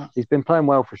head around that. He's been playing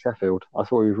well for Sheffield. I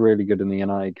thought he was really good in the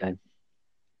United game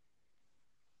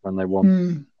when they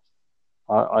won.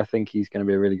 I think he's going to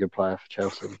be a really good player for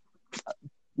Chelsea,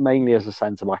 mainly as a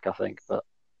centre back, I think. But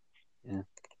yeah.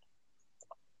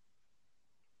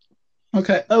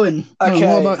 Okay, Owen. Okay,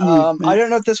 what about you? I don't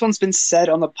know if this one's been said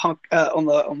on the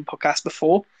podcast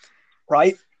before,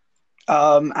 right?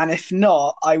 And if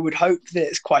not, I would hope that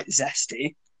it's quite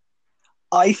zesty.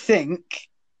 I think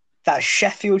that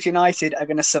Sheffield United are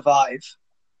going to survive.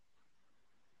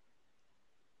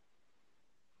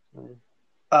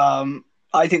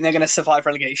 I think they're going to survive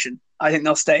relegation. I think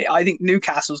they'll stay. I think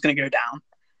Newcastle's going to go down,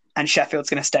 and Sheffield's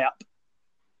going to stay up.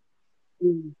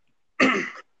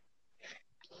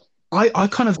 I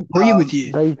kind of agree with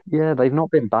you. They've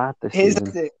not been bad this Here's season.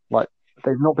 the thing. Like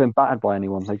they've not been battered by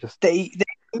anyone. They just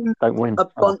don't win. A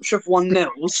bunch of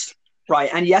 1-0s, right?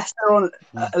 And yes, they're on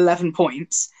 11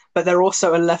 points, but they're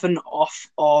also 11 off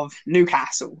of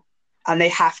Newcastle, and they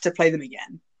have to play them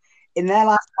again. In their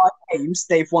last 5 games,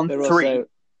 they've won 3,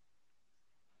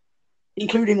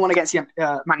 including one against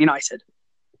Man United.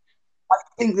 I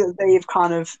think that they've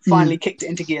kind of finally kicked it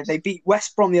into gear. They beat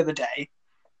West Brom the other day.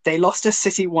 They lost to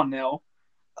City 1-0.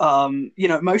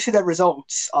 Most of their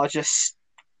results are just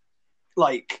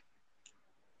like,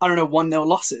 I don't know, 1-0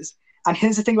 losses. And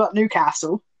here's the thing about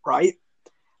Newcastle, right?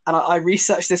 And I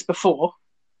researched this before.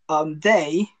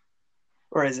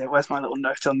 Where is it? Where's my little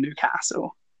note on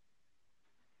Newcastle?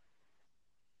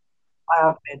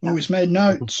 Always made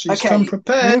notes. He's come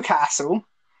prepared. Newcastle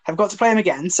have got to play them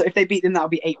again. So if they beat them, that'll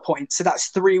be 8 points. So that's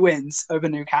 3 wins over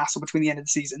Newcastle between the end of the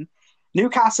season.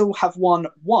 Newcastle have won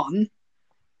 1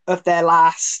 of their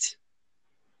last,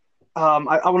 I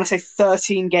want to say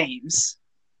 13 games.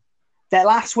 Their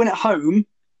last win at home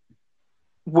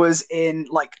was in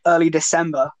like early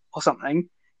December or something.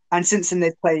 And since then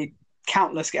they've played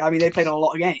countless games. I mean, they played a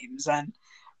lot of games, and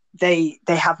they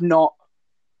haven't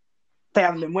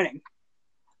been winning.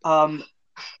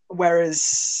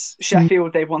 Whereas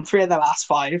Sheffield, they've won 3 of their last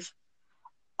 5.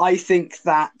 I think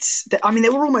that they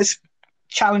were almost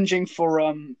challenging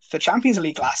for Champions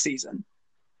League last season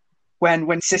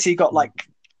when City got like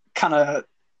kind of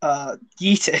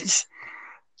yeeted.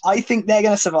 I think they're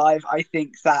going to survive. I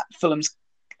think that Fulham's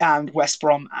and West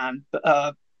Brom and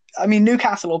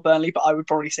Newcastle or Burnley, but I would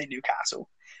probably say Newcastle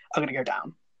are going to go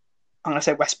down. I'm going to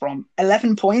say West Brom.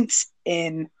 11 points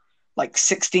in like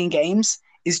 16 games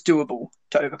is doable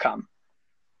to overcome,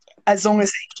 as long as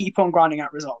they keep on grinding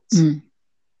out results.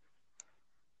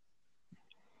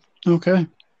 Okay.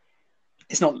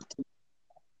 It's not.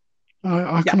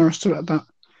 I can understand that.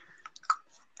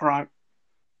 All right.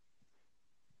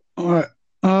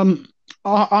 I'm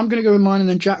going to go with mine, and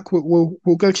then Jack will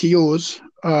go to yours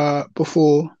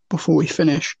before we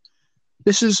finish.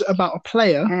 This is about a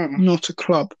player, not a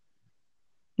club.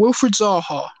 Wilfried Zaha.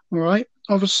 All right.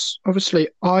 Obviously,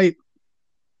 I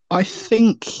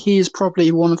think he is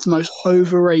probably one of the most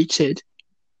overrated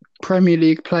Premier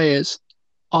League players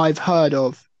I've heard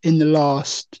of in the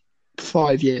last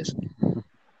 5 years.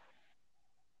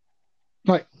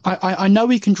 Like, I know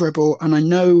he can dribble, and I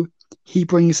know he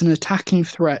brings an attacking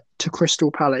threat to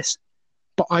Crystal Palace,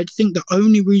 but I think the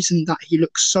only reason that he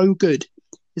looks so good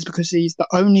is because he's the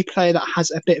only player that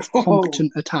has a bit of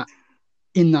competent attack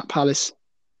in that Palace.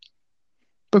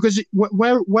 Because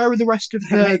where are the rest of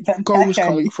their goals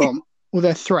coming from, or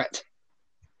their threat?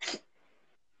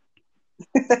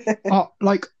 I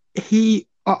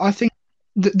think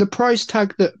the price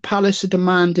tag that Palace are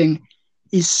demanding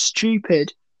is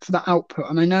stupid for that output.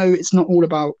 And I know it's not all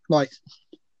about, like,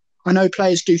 I know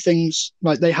players do things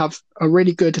like they are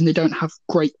really good and they don't have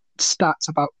great stats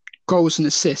about goals and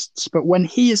assists. But when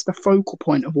he is the focal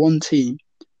point of one team,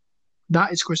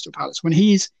 that is Crystal Palace. When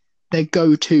he's their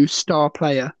go-to star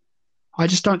player, I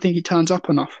just don't think he turns up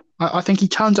enough. I think he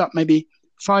turns up maybe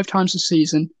 5 times a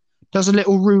season, does a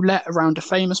little roulette around a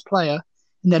famous player,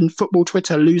 and then football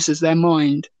Twitter loses their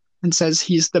mind and says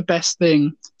he's the best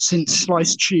thing since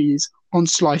sliced cheese on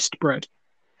sliced bread.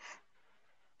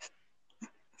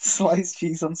 Sliced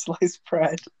cheese on sliced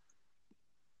bread.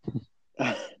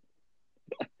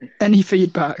 Any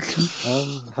feedback?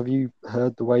 Have you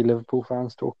heard the way Liverpool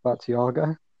fans talk about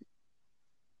Thiago?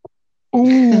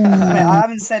 I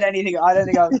haven't said anything. I don't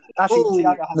think I've actually.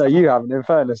 Thiago has. No, you haven't. In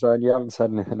fairness, Owen, you haven't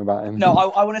said anything about him. No,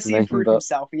 I want to see him prove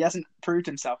himself. He hasn't proved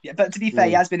himself yet. But to be fair,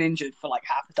 he has been injured for like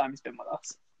half the time he's been with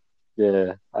us.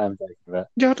 Yeah, I am joking about.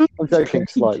 Yeah, I'm joking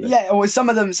slightly. Yeah, or some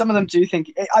of them do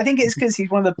think. I think it's because he's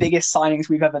one of the biggest signings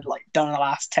we've ever like done in the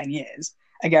last 10 years.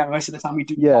 Again, most of the time we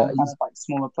do kind of like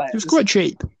smaller players. It was quite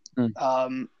cheap.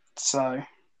 So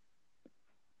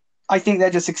I think they're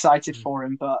just excited for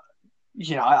him, but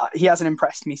he hasn't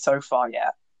impressed me so far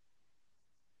yet.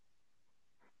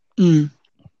 But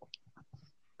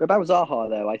about Zaha,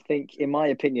 though, I think, in my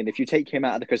opinion, if you take him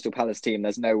out of the Crystal Palace team,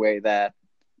 there's no way they're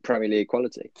Premier League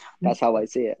quality. That's how I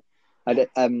see it.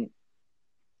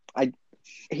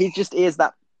 He just is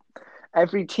that.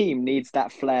 Every team needs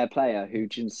that flair player who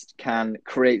just can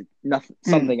create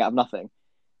something out of nothing.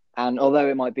 And although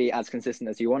it might be as consistent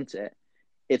as you want it,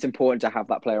 it's important to have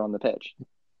that player on the pitch.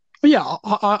 Yeah,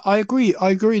 I agree.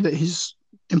 I agree that he's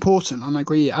important, and I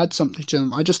agree he adds something to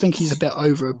him. I just think he's a bit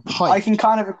overhyped. I can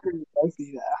kind of agree with both of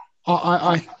you there.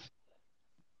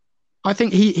 I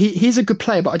think he's a good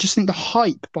player, but I just think the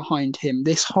hype behind him,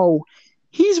 this whole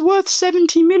he's worth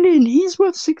 70 million, he's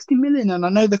worth 60 million, and I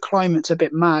know the climate's a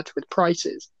bit mad with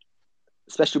prices,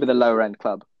 especially with a lower end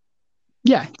club.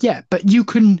 Yeah, but you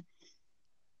can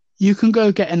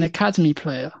go get an academy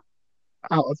player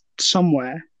out of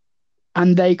somewhere,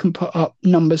 and they can put up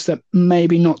numbers that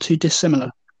maybe not too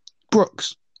dissimilar.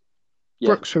 Brooks,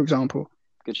 for example,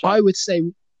 good shout.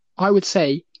 I would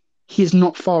say he's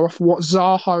not far off what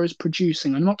Zaha is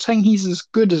producing. I'm not saying he's as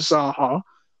good as Zaha,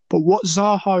 but what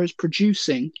Zaha is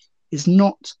producing is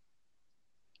not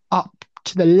up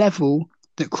to the level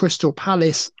that Crystal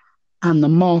Palace and the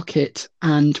market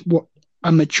and what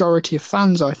a majority of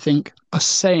fans, I think, are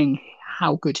saying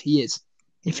how good he is.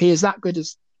 If he's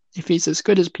as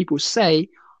good as people say,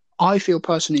 I feel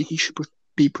personally he should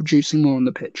be producing more on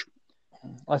the pitch.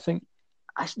 I think.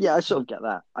 Yeah, I sort of get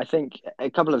that. I think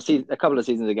a couple of seasons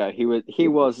ago, he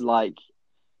was like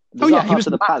the Zaha to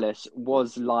the Palace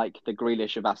was like the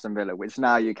Grealish of Aston Villa, which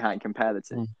now you can't compare the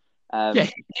two.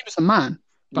 He was a man.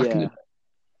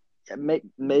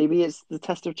 Maybe it's the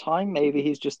test of time. Maybe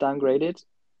he's just downgraded.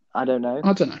 I don't know.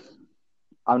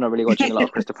 I'm not really watching a lot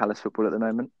of Crystal Palace football at the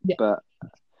moment, but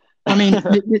I mean,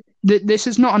 this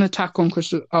is not an attack on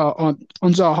on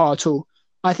Zaha at all.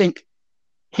 I think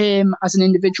him as an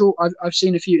individual, I've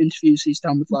seen a few interviews he's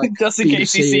done with like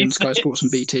BBC and Sky Sports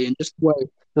and BT, and just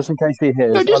in case he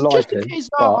hears, I like him.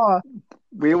 But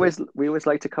we always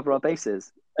like to cover our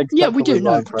bases. Yeah, we do.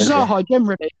 No, Zaha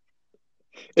generally.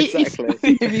 Exactly.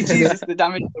 The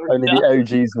damage. Only the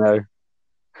OGs know.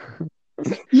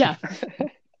 Yeah.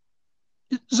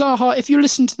 Zaha, if you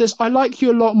listen to this, I like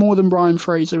you a lot more than Ryan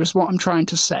Fraser, is what I'm trying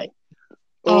to say.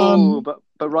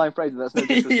 But Ryan Fraser, that's no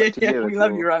disrespect to you. We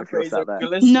love you, Ryan Fraser.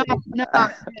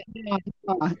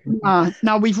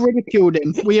 No, we've ridiculed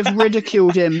him. We have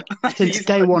ridiculed him since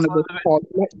day one of this pod.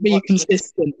 Let's be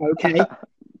consistent, okay?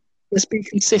 Let's be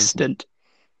consistent.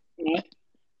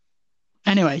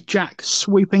 Anyway, Jack,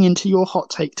 swooping into your hot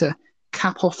take to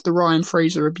cap off the Ryan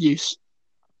Fraser abuse.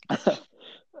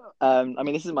 I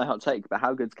mean, this is my hot take, but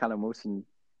how good's Callum Wilson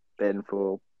been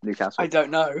for Newcastle? I don't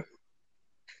know.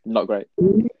 Not great.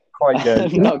 Quite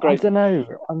good. Not great. I don't know.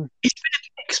 He's been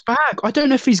a mixed bag. I don't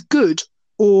know if he's good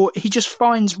or he just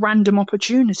finds random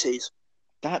opportunities.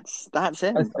 That's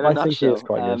him. I think he is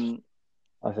quite good.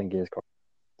 I think he is quite.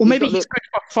 Or maybe he's good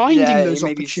at finding those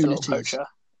opportunities.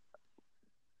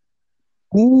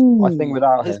 Ooh. I think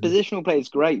without his positional play is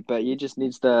great, but he just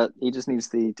needs the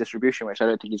distribution, which I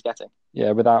don't think he's getting.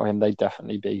 Yeah, without him, they'd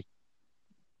definitely be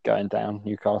going down.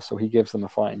 Newcastle. He gives them a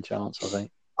fighting chance, I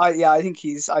think. I think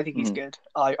he's good.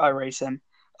 I rate him.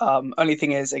 Only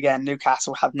thing is, again,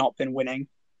 Newcastle have not been winning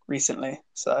recently,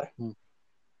 so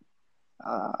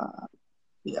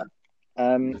yeah.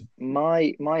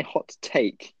 My hot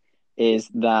take is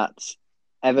that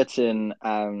Everton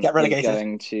get relegated. is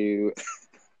going to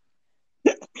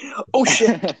oh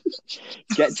shit!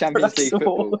 get Champions League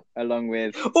football along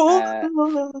with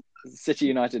City,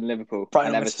 United, and Liverpool,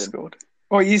 and Everton.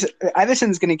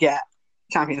 Everton's going to get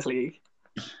Champions League.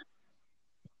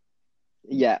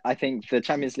 Yeah, I think the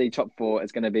Champions League top four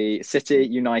is going to be City,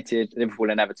 United,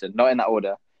 Liverpool, and Everton. Not in that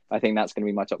order. I think that's going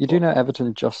to be my top four. You do know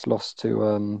Everton just lost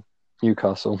to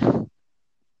Newcastle.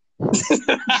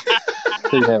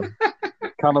 2-0.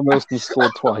 Callum Wilson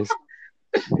scored twice.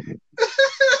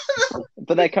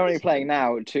 But they're currently playing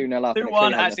now 2-0 up, and it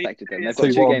hasn't affected them. They've got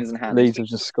 2 games in hand. Leeds have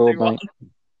just scored, mate.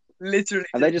 Literally.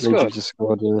 Have they just Leeds scored? Have just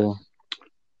scored,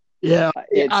 yeah.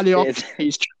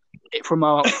 He's it from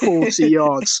about 40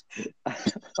 yards.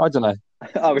 I don't know.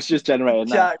 I was just generating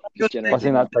that. I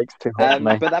think that takes too hot,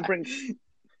 mate. But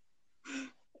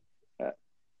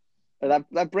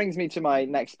that brings me to my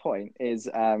next point, is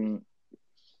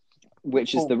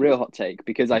which is the real hot take,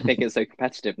 because I think it's so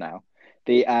competitive now.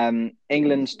 The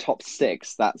England top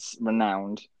 6, that's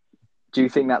renowned. Do you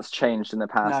think that's changed in the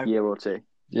past year or two?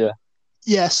 Yeah.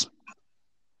 Yes.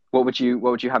 What would you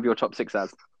have your top 6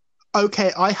 as?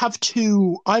 Okay, I have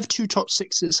two top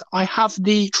 6s. I have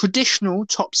the traditional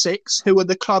top 6, who are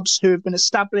the clubs who have been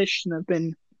established and have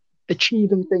been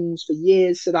achieving things for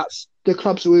years. So that's the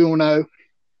clubs we all know.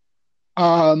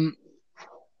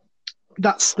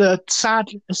 That's as sad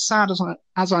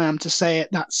as I am to say it,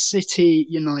 that's City,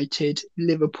 United,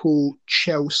 Liverpool,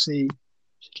 Chelsea.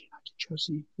 City, United,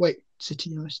 Chelsea. Wait,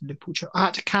 City, United, Liverpool, Chelsea. I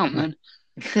had to count then.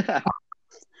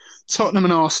 Tottenham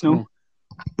and Arsenal.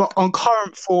 But on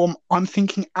current form, I'm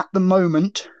thinking at the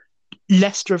moment,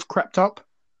 Leicester have crept up.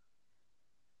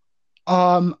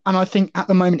 And I think at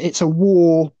the moment it's a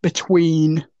war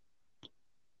between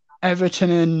Everton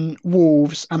and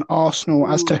Wolves and Arsenal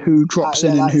as to who drops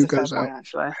in Yeah, and that is who a fair goes out, point,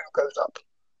 actually. who goes up.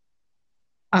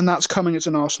 And that's coming as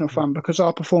an Arsenal fan because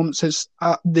our performances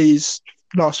at these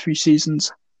last few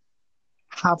seasons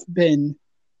have been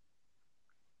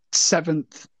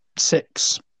 7th,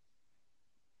 6th,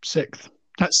 7th,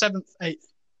 8th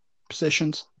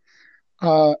positions.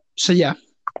 So yeah,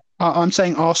 I'm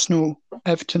saying Arsenal,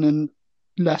 Everton, and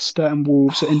Leicester and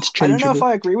Wolves are I don't know interchangeable. if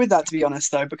I agree with that, to be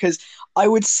honest, though, because I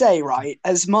would say, right,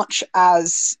 as much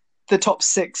as the top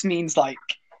six means like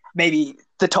maybe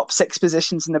the top six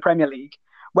positions in the Premier League,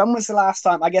 when was the last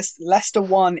time? I guess Leicester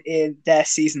won in their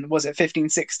season, was it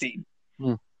 15-16?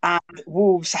 Mm. And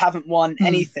Wolves haven't won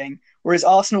anything, whereas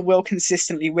Arsenal will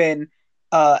consistently win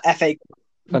FA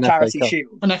An Charity FA Cup.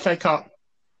 Shield. An FA Cup.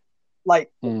 Like,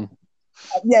 Mm.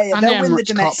 yeah, And they'll the win the Emirates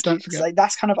Cup, don't domestics. forget. Like,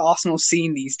 that's kind of Arsenal's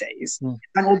scene these days. Mm.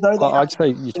 And although they I'd say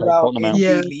you take well Tottenham in out.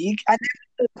 Yeah. the league, and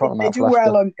Tottenham they out do for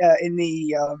Leicester. well in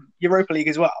the Europa League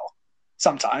as well.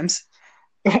 Sometimes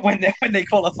when they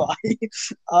qualify.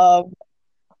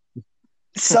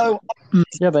 So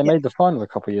Yeah, they made the final a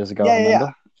couple of years ago, I yeah.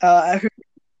 remember. I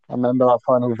remember that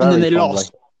final And then very they fondly.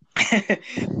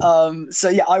 lost. So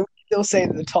yeah, I would still say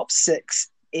that the top six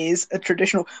is a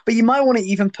traditional, but you might want to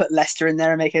even put Leicester in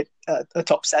there and make it a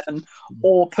top seven,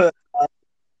 or put.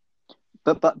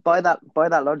 But by that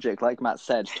logic, like Matt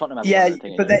said, Tottenham have Yeah, won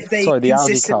anything. but they Sorry, the Audi Cup.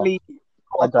 consistently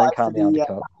I don't qualify count for the Audi the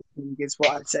Cup. league is what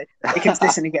I'd say. They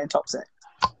consistently get in top six.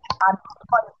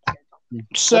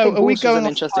 So are we going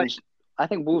off? I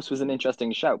think Wolves was an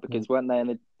interesting shout because weren't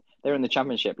they were in the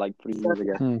Championship like 3 years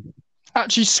ago.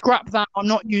 Actually, scrap that. I'm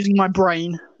not using my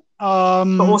brain.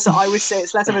 But also, I would say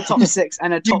it's less of a top six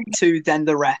and a top two than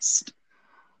the rest.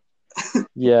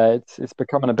 Yeah, it's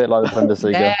becoming a bit like the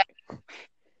Bundesliga. Yeah.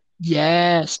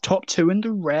 Yes, top two and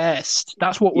the rest.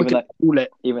 That's what we're going to call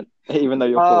it. Even though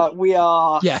you're fourth. We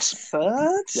are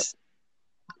third. Yep.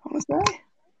 What was that?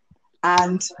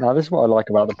 And now this is what I like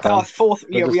about the Prem. Fourth.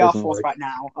 Yeah, we are fourth right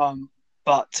now.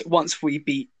 But once we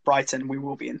beat Brighton, we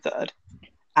will be in third.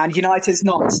 And United's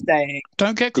not staying.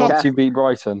 Don't get caught. Once you beat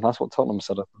Brighton, that's what Tottenham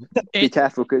said. Be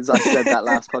careful because I said that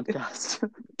last podcast.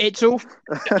 It's all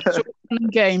fun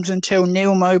and games until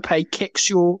Neil Mopay kicks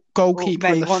your goalkeeper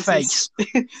in the face.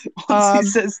 Once he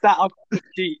says that, I'll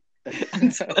cheat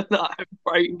until that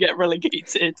Brighton get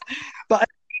relegated. But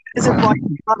as a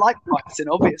Brighton, I like Brighton.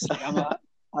 Obviously,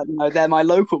 they're my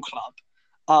local club.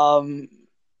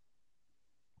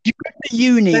 You go to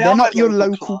uni. They're not your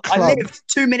local club. I lived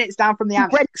 2 minutes down from the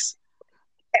Amex.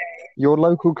 Your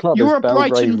local club is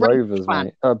Belgrade Rovers,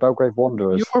 mate. Belgrade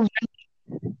Wanderers.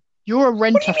 You're a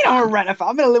renter. What do you mean I'm a renter fan?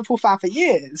 I've been a Liverpool fan for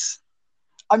years.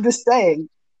 I'm just saying.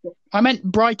 I meant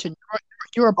Brighton.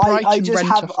 You're a Brighton renter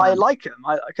fan. I like them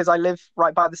because I live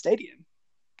right by the stadium.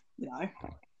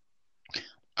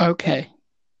 Okay.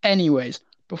 Anyways,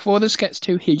 before this gets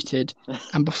too heated,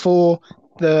 and before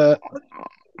the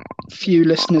few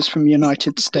listeners from the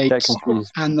United States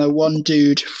and the one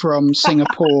dude from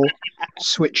Singapore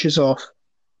switches off,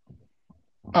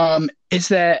 is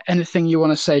there anything you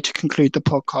want to say to conclude the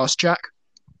podcast, Jack?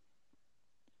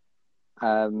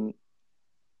 Nope.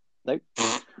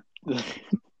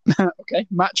 Okay,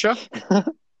 Matcha.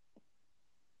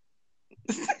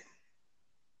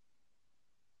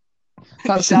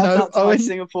 That's Shout no. out to my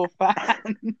Singapore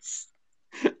fans.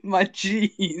 My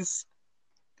G's.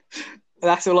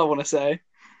 That's all I want to say.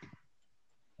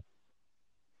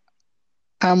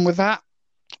 And with that,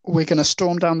 we're going to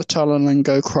storm down the tunnel and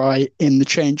go cry in the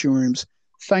changing rooms.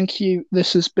 Thank you.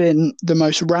 This has been the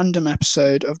most random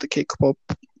episode of the Kickabout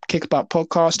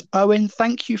podcast. Owen,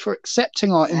 thank you for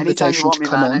accepting our invitation to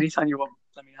come on. Anytime you want,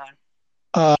 let me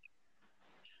know.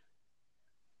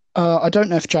 I don't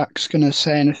know if Jack's going to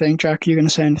say anything. Jack, are you going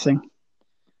to say anything?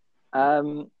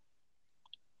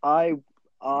 I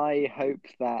hope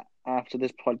that after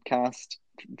this podcast,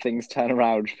 things turn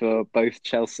around for both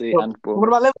Chelsea and Bournemouth. What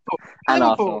about Liverpool? And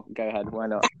Arsenal. Go ahead. Why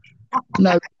not?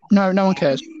 No one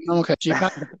cares. No one cares. You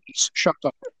shut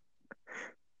up.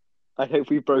 I hope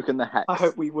we've broken the hex. I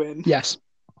hope we win. Yes.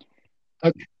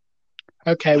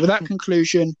 Okay. With that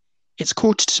conclusion, it's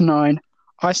 9:15.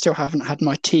 I still haven't had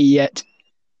my tea yet.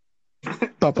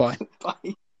 Bye-bye.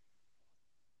 Bye.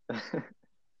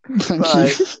 Thank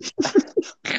Bye. you.